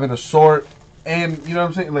was having to sort, and you know what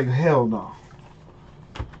I'm saying? Like, hell no.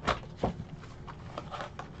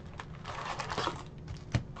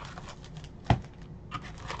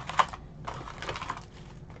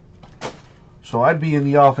 So I'd be in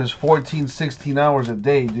the office 14, 16 hours a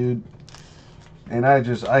day, dude. And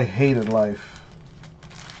I hated life.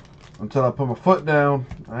 Until I put my foot down.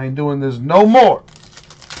 I ain't doing this no more.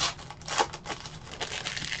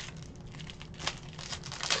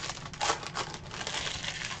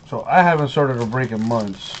 So I haven't started a break in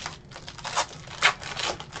months.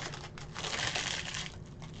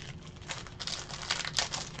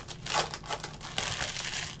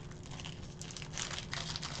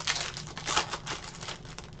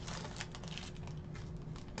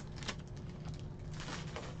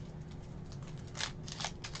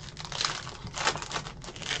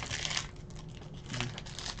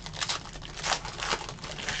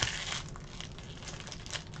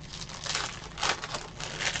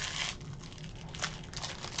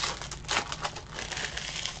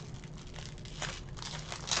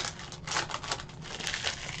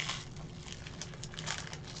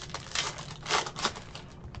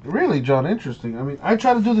 Really, John, interesting. I mean, I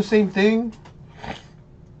try to do the same thing.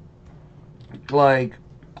 Like,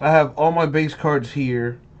 I have all my base cards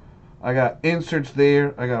here. I got inserts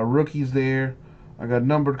there. I got rookies there. I got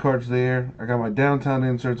numbered cards there. I got my downtown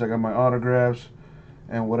inserts. I got my autographs,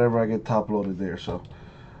 and whatever I get top loaded there. So,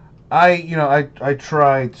 I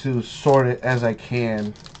try to sort it as I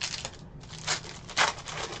can.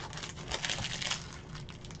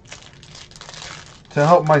 To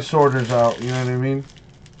help my sorters out, you know what I mean?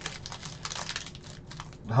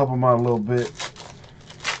 Help them out a little bit.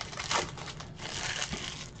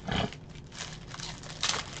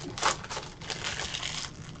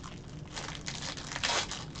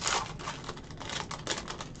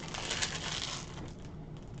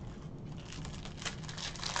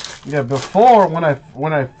 Yeah, before when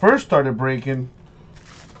I first started breaking,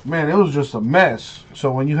 man, it was just a mess.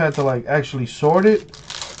 So when you had to like actually sort it,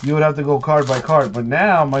 you would have to go card by card. But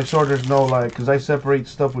now my sorters know, like, because I separate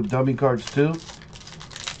stuff with dummy cards too.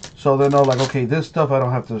 So they know, like, okay, this stuff I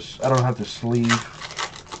don't have to sleeve.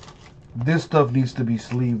 This stuff needs to be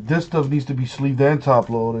sleeved. This stuff needs to be sleeved and top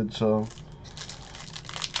loaded. So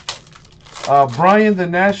Brian, the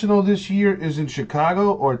National this year is in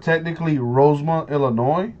Chicago, or technically Rosemont,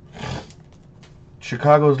 Illinois.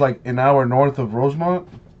 Chicago is like an hour north of Rosemont.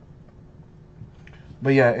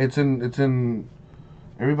 But yeah, it's in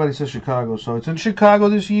everybody says Chicago, so it's in Chicago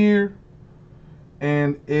this year,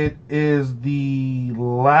 and it is the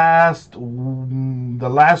last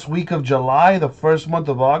week of July, the first month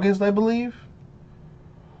of August, I believe,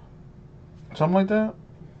 something like that.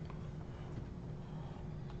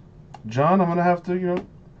 John, I'm gonna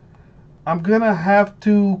have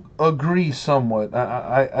to agree somewhat.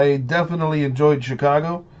 I definitely enjoyed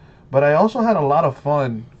Chicago, but I also had a lot of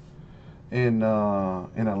fun in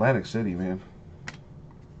Atlantic City, man.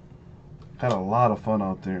 Had a lot of fun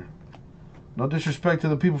out there. No disrespect to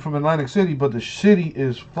the people from Atlantic City, but the city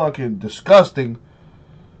is fucking disgusting.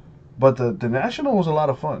 But the National was a lot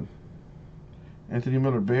of fun. Anthony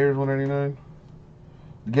Miller Bears 199.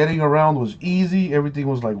 Getting around was easy. Everything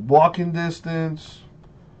was like walking distance.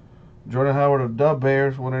 Jordan Howard of Dub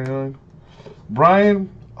Bears 199. Brian,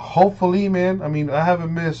 hopefully, man. I mean, I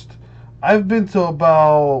haven't missed. I've been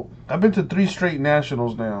to 3 straight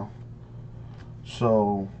Nationals now.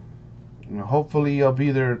 So hopefully I'll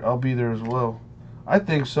be there as well. I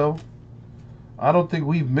think so. I don't think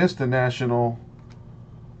we've missed a National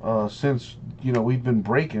since we've been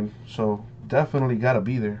breaking, so definitely got to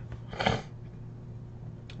be there.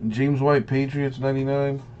 James White Patriots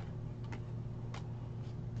 99.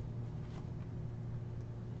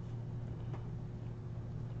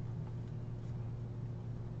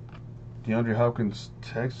 DeAndre Hopkins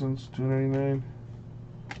Texans 299.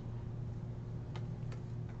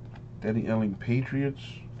 Danny Elling Patriots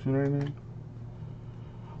 299.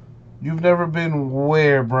 You've never been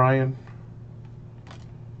where, Brian?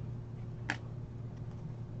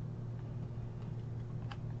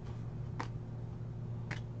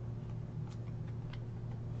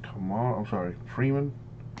 Come on, I'm sorry. Freeman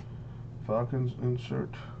Falcons insert.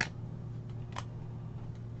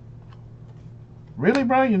 Really,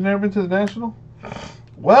 Brian? You've never been to the National?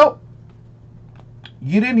 Well,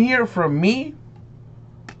 you didn't hear it from me,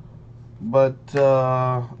 but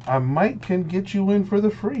I might can get you in for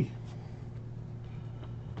the free.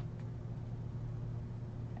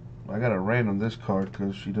 I got to random this card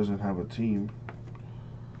because she doesn't have a team.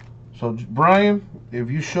 So, Brian,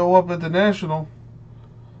 if you show up at the National,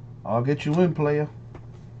 I'll get you in, player.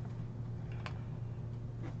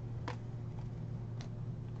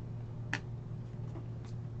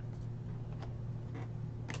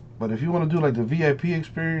 But if you want to do like the VIP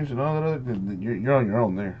experience and all that other, then you're on your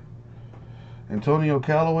own there. Antonio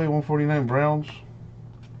Callaway, 149 Browns.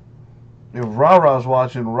 If Ra-Ra's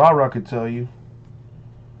watching, Ra-Ra could tell you.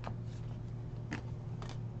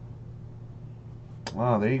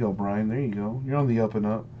 Wow, there you go, Brian. There you go. You're on the up and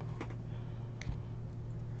up.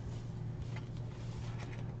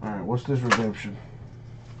 Alright, what's this redemption?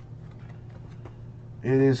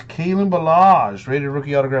 It is Kalen Ballage, rated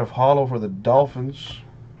rookie autograph hollow for the Dolphins.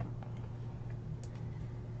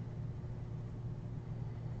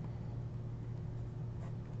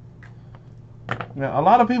 Now, a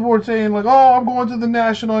lot of people were saying, like, oh, I'm going to the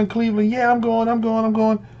National in Cleveland. Yeah, I'm going.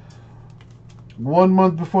 1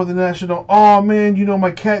 month before the National, oh, man,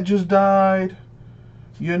 my cat just died.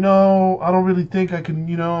 I don't really think I can,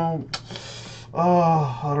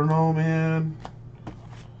 I don't know, man.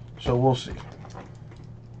 So we'll see.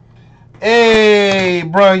 Hey,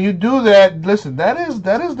 Brian, you do that. Listen, that is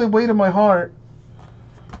the weight of my heart.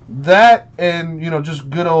 That and, just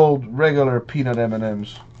good old regular peanut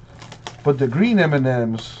M&Ms. But the green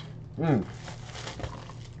M&Ms,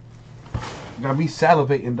 got me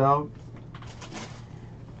salivating, dog.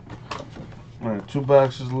 All right, 2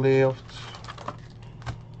 boxes left.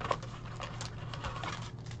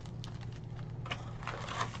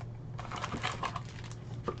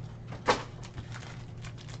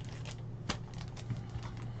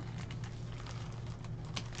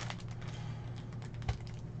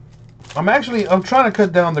 I'm trying to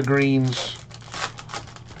cut down the greens.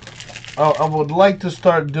 I would like to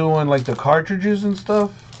start doing like the cartridges and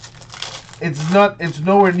stuff. It's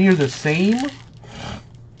nowhere near the same,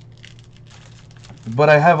 but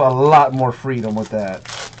I have a lot more freedom with that.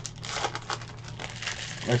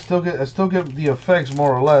 I still get the effects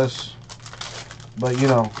more or less, but you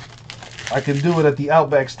know, I can do it at the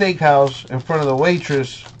Outback Steakhouse in front of the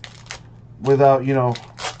waitress without, you know,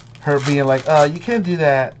 her being like, you can't do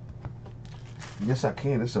that. Yes, I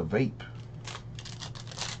can. It's a vape.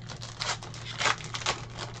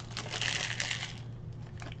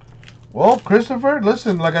 Well, Christopher,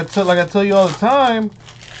 listen, like I tell you all the time,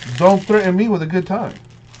 don't threaten me with a good time.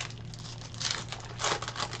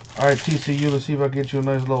 All right, TCU, let's see if I get you a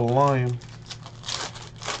nice little line.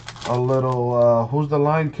 A little, who's the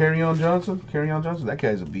line? Kerryon Johnson? Kerryon Johnson? That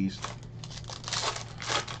guy's a beast.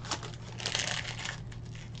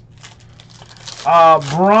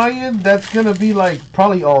 Brian, that's going to be like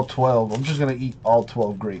probably all 12. I'm just going to eat all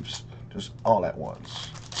 12 grapes. Just all at once.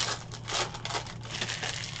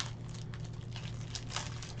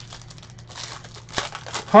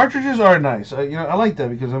 Cartridges are nice. You know, I like that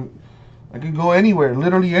because I can go anywhere,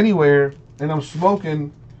 literally anywhere, and I'm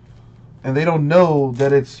smoking, and they don't know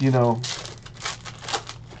that it's, you know,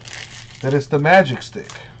 that it's the magic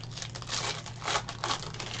stick.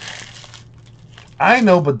 I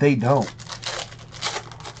know, but they don't.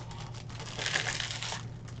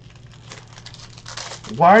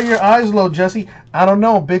 Why are your eyes low, Jesse? I don't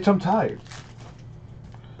know, bitch. I'm tired.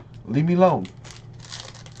 Leave me alone.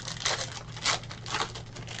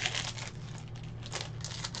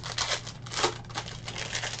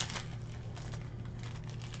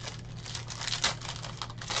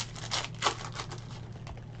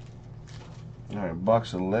 All right,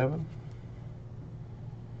 box 11.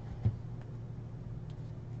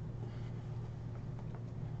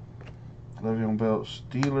 Le'Veon Bell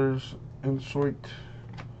Steelers insert.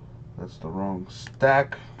 That's the wrong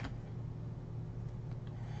stack.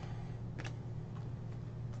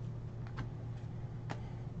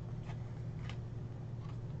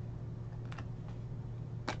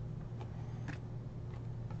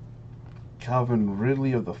 Calvin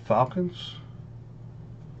Ridley of the Falcons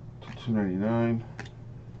to 299.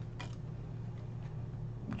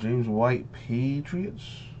 James White Patriots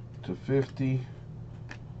to 50.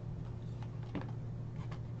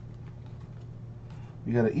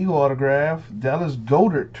 We got an Eagle autograph. Dallas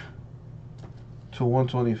Goedert to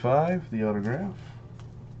 125. The autograph.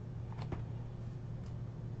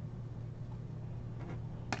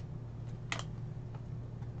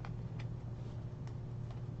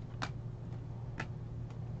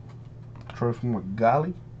 Troy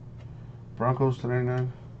McGalley. Broncos to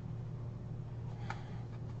 99.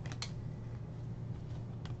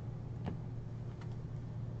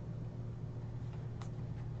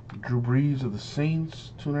 Drew Brees of the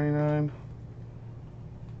Saints, 299.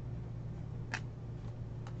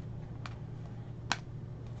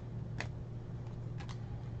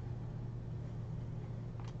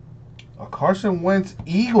 A Carson Wentz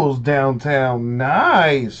Eagles downtown.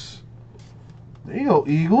 Nice. There you go,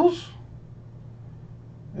 Eagles.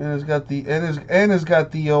 And it's got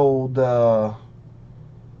the old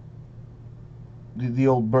the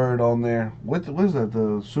old bird on there. What is that?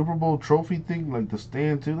 The Super Bowl trophy thing, like the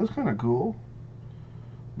stand too. That's kind of cool.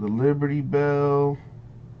 The Liberty Bell.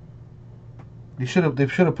 They should have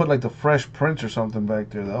put like the Fresh Prince or something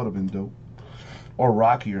back there. That would have been dope. Or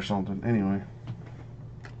Rocky or something. Anyway.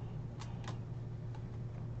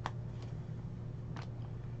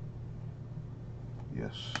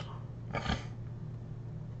 Yes.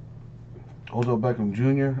 Odell Beckham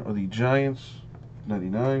Jr. of the Giants,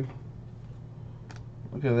 99.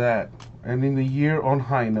 Look at that. Ending the year on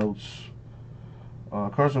high notes.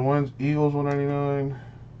 Carson Wentz, Eagles, 199.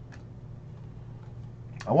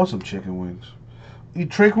 I want some chicken wings.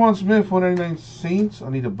 Traquan Smith, 199 Saints. I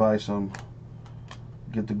need to buy some.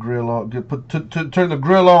 Get the grill on. Turn the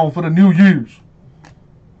grill on for the New Year's.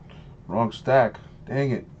 Wrong stack.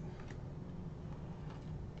 Dang it.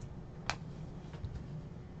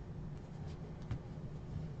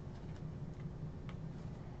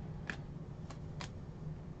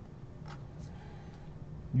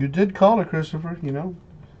 You did call it, Christopher, you know.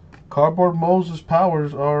 Cardboard Moses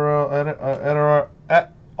powers are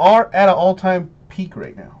at an all-time peak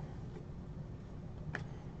right now.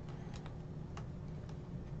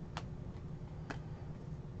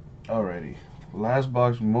 Alrighty, last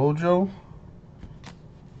box Mojo.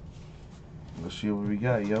 Let's see what we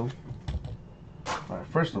got, yo. Alright,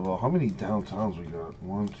 first of all, how many downtowns we got?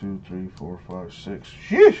 1, 2, 3, 4, 5, 6.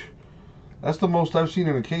 Sheesh! That's the most I've seen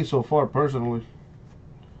in a case so far, personally.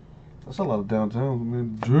 That's a lot of downtowns,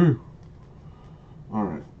 man. Gee.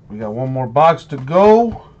 Alright, we got one more box to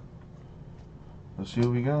go. Let's see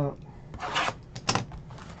what we got.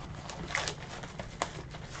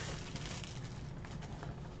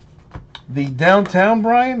 The downtown,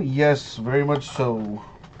 Brian? Yes, very much so.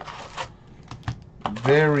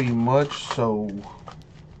 Very much so.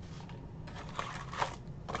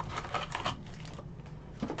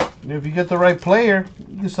 And if you get the right player,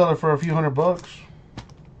 you can sell it for a few $100.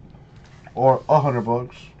 Or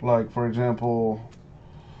 $100. Like, for example,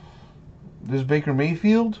 this Baker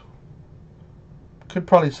Mayfield could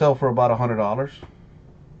probably sell for about $100.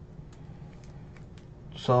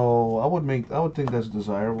 So I would think that's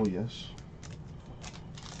desirable, yes.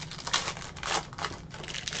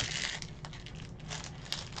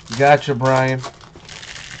 Gotcha, Brian.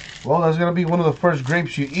 Well, that's gonna be one of the first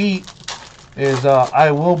grapes you eat. Is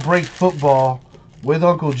I Will Break Football with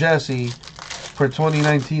Uncle Jesse for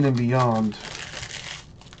 2019 and beyond.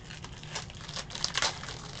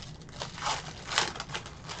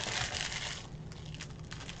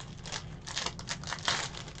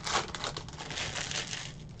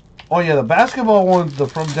 Oh yeah, the basketball ones,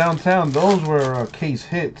 from downtown, those were case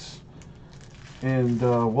hits. And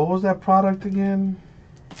what was that product again?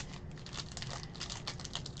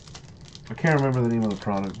 I can't remember the name of the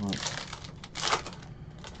product, but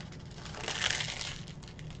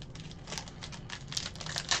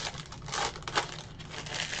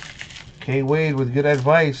K Wade with good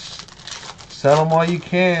advice. Sell them while you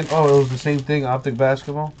can. Oh, it was the same thing, Optic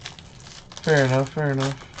basketball. Fair enough, fair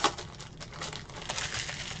enough.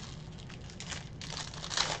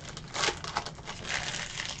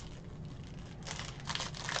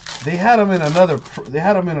 They had them in another. They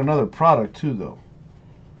had them in another product too, though.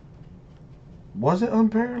 Was it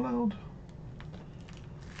Unparalleled?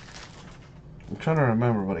 I'm trying to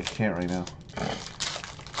remember, but I can't right now.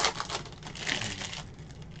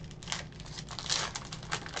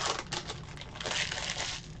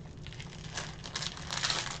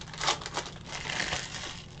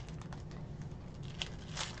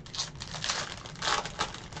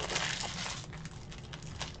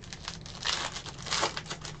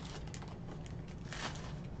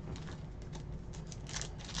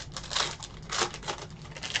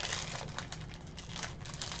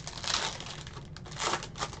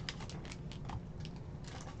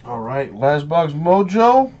 Alright, last box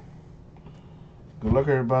Mojo. Good luck,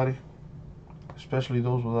 everybody. Especially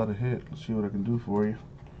those without a hit. Let's see what I can do for you.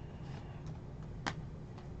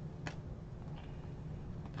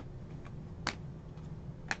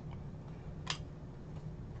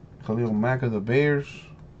 Khalil Mack of the Bears,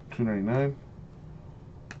 $2.99.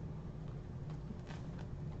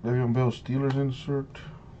 Le'Veon Bell Steelers insert.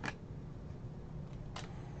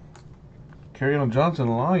 Kerryon Johnson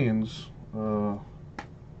Lions.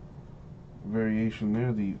 Variation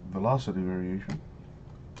there, the velocity variation.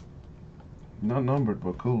 Not numbered,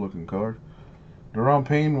 but cool looking card. Deron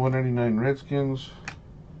Payne, 199 Redskins.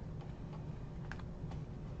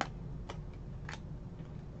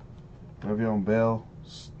 Le'Veon Bell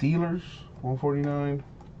Steelers, 149.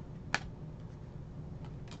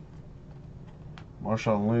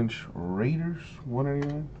 Marshawn Lynch Raiders,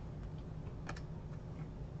 199.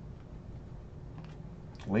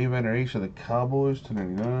 Leigh Vander Esch of the Cowboys,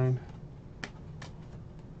 299.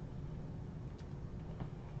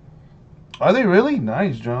 Are they really?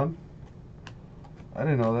 Nice, John. I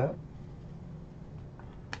didn't know that.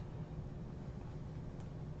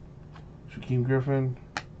 Shaquem Griffin,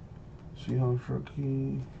 Seahawks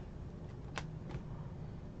rookie.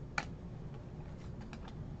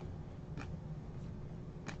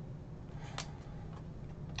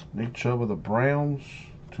 Nick Chubb of the Browns,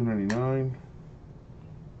 $2.99.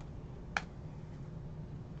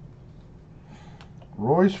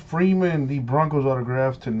 Royce Freeman, the Broncos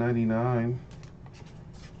autograph to 99.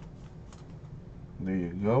 There you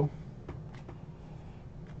go.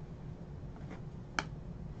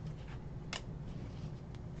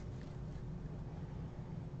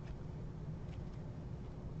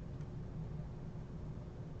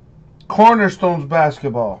 Cornerstones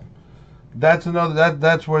basketball. That's another.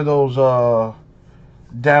 That's where those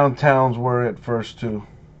downtowns were at first too.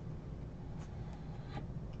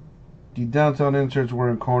 The downtown inserts were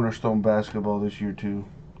in Cornerstone basketball this year too.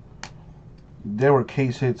 There were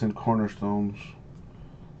case hits and cornerstones.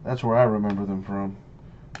 That's where I remember them from.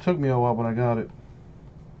 Took me a while, but I got it.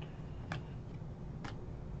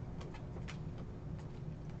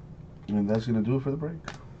 And that's going to do it for the break.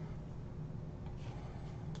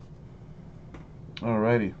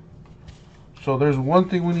 Alrighty. So there's one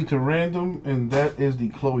thing we need to random, and that is the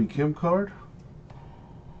Chloe Kim card.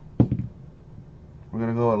 We're going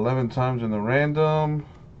to go 11 times in the random.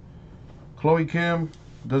 Chloe Kim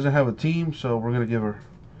doesn't have a team, so we're going to give her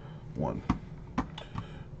 1.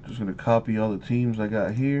 Just going to copy all the teams I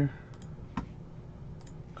got here.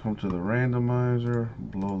 Come to the randomizer,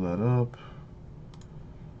 blow that up.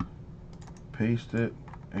 Paste it,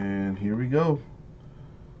 and here we go.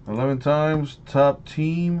 11 times, top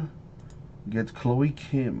team gets Chloe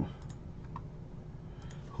Kim.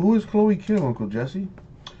 Who is Chloe Kim, Uncle Jesse?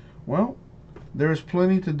 Well, there is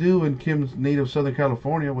plenty to do in Kim's native Southern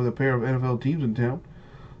California with a pair of NFL teams in town.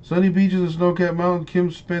 Sunny beaches and snow-capped mountains.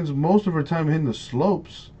 Kim spends most of her time hitting the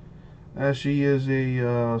slopes, as she is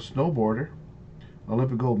a snowboarder,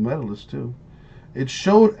 Olympic gold medalist too. It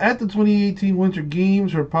showed at the 2018 Winter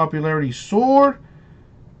Games. Her popularity soared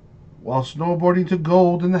while snowboarding to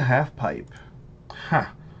gold in the half pipe.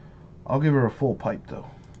 Ha! I'll give her a full pipe though.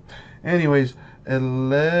 Anyways,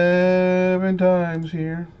 11 times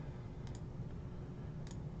here.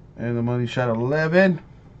 And the money shot 11.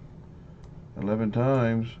 11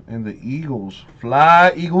 times. And the Eagles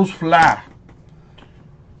fly. Eagles fly.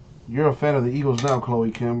 You're a fan of the Eagles now,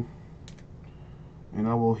 Chloe Kim. And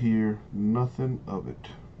I will hear nothing of it.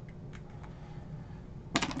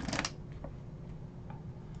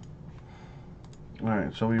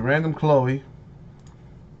 Alright, so we random Chloe.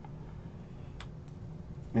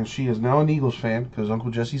 And she is now an Eagles fan because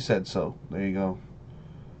Uncle Jesse said so. There you go.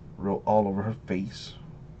 Wrote all over her face.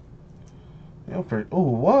 Oh,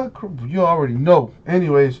 what? You already know.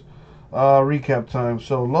 Anyways, recap time.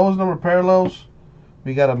 So, lowest number of parallels.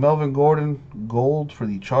 We got a Melvin Gordon gold for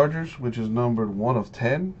the Chargers, which is numbered 1 of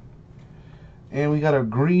 10. And we got a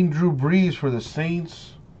green Drew Brees for the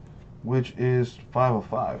Saints, which is 5 of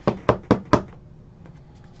 5.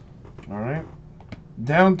 Alright.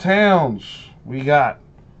 Downtowns. We got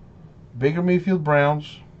Baker Mayfield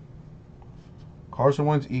Browns, Carson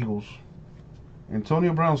Wentz Eagles,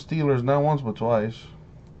 Antonio Brown Steelers, not once but twice,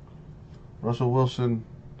 Russell Wilson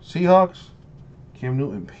Seahawks, Cam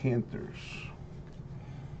Newton Panthers.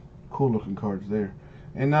 Cool looking cards there.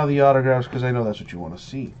 And now the autographs, because I know that's what you want to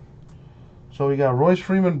see. So we got Royce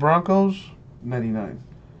Freeman Broncos, 99.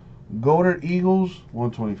 Goddard Eagles,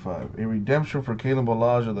 125. A redemption for Kalen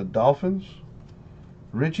Ballage of the Dolphins.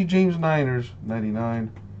 Richie James Niners,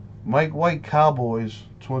 99. Mike White Cowboys,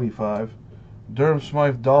 25. Durham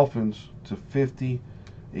Smythe Dolphins to 50.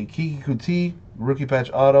 A Kiki Kuti rookie patch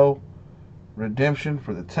auto redemption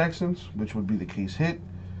for the Texans, which would be the case hit.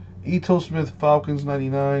 Ito Smith Falcons,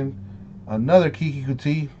 99. Another Kiki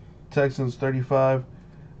Kuti Texans, 35.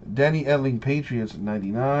 Danny Etling Patriots,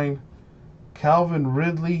 99. Calvin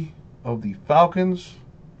Ridley of the Falcons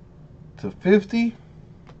to 50.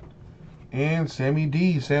 And Sammy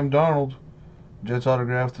D, Sam Darnold, Jets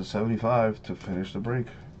autograph to 75 to finish the break.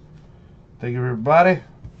 Thank you, everybody.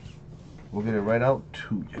 We'll get it right out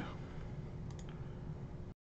to you.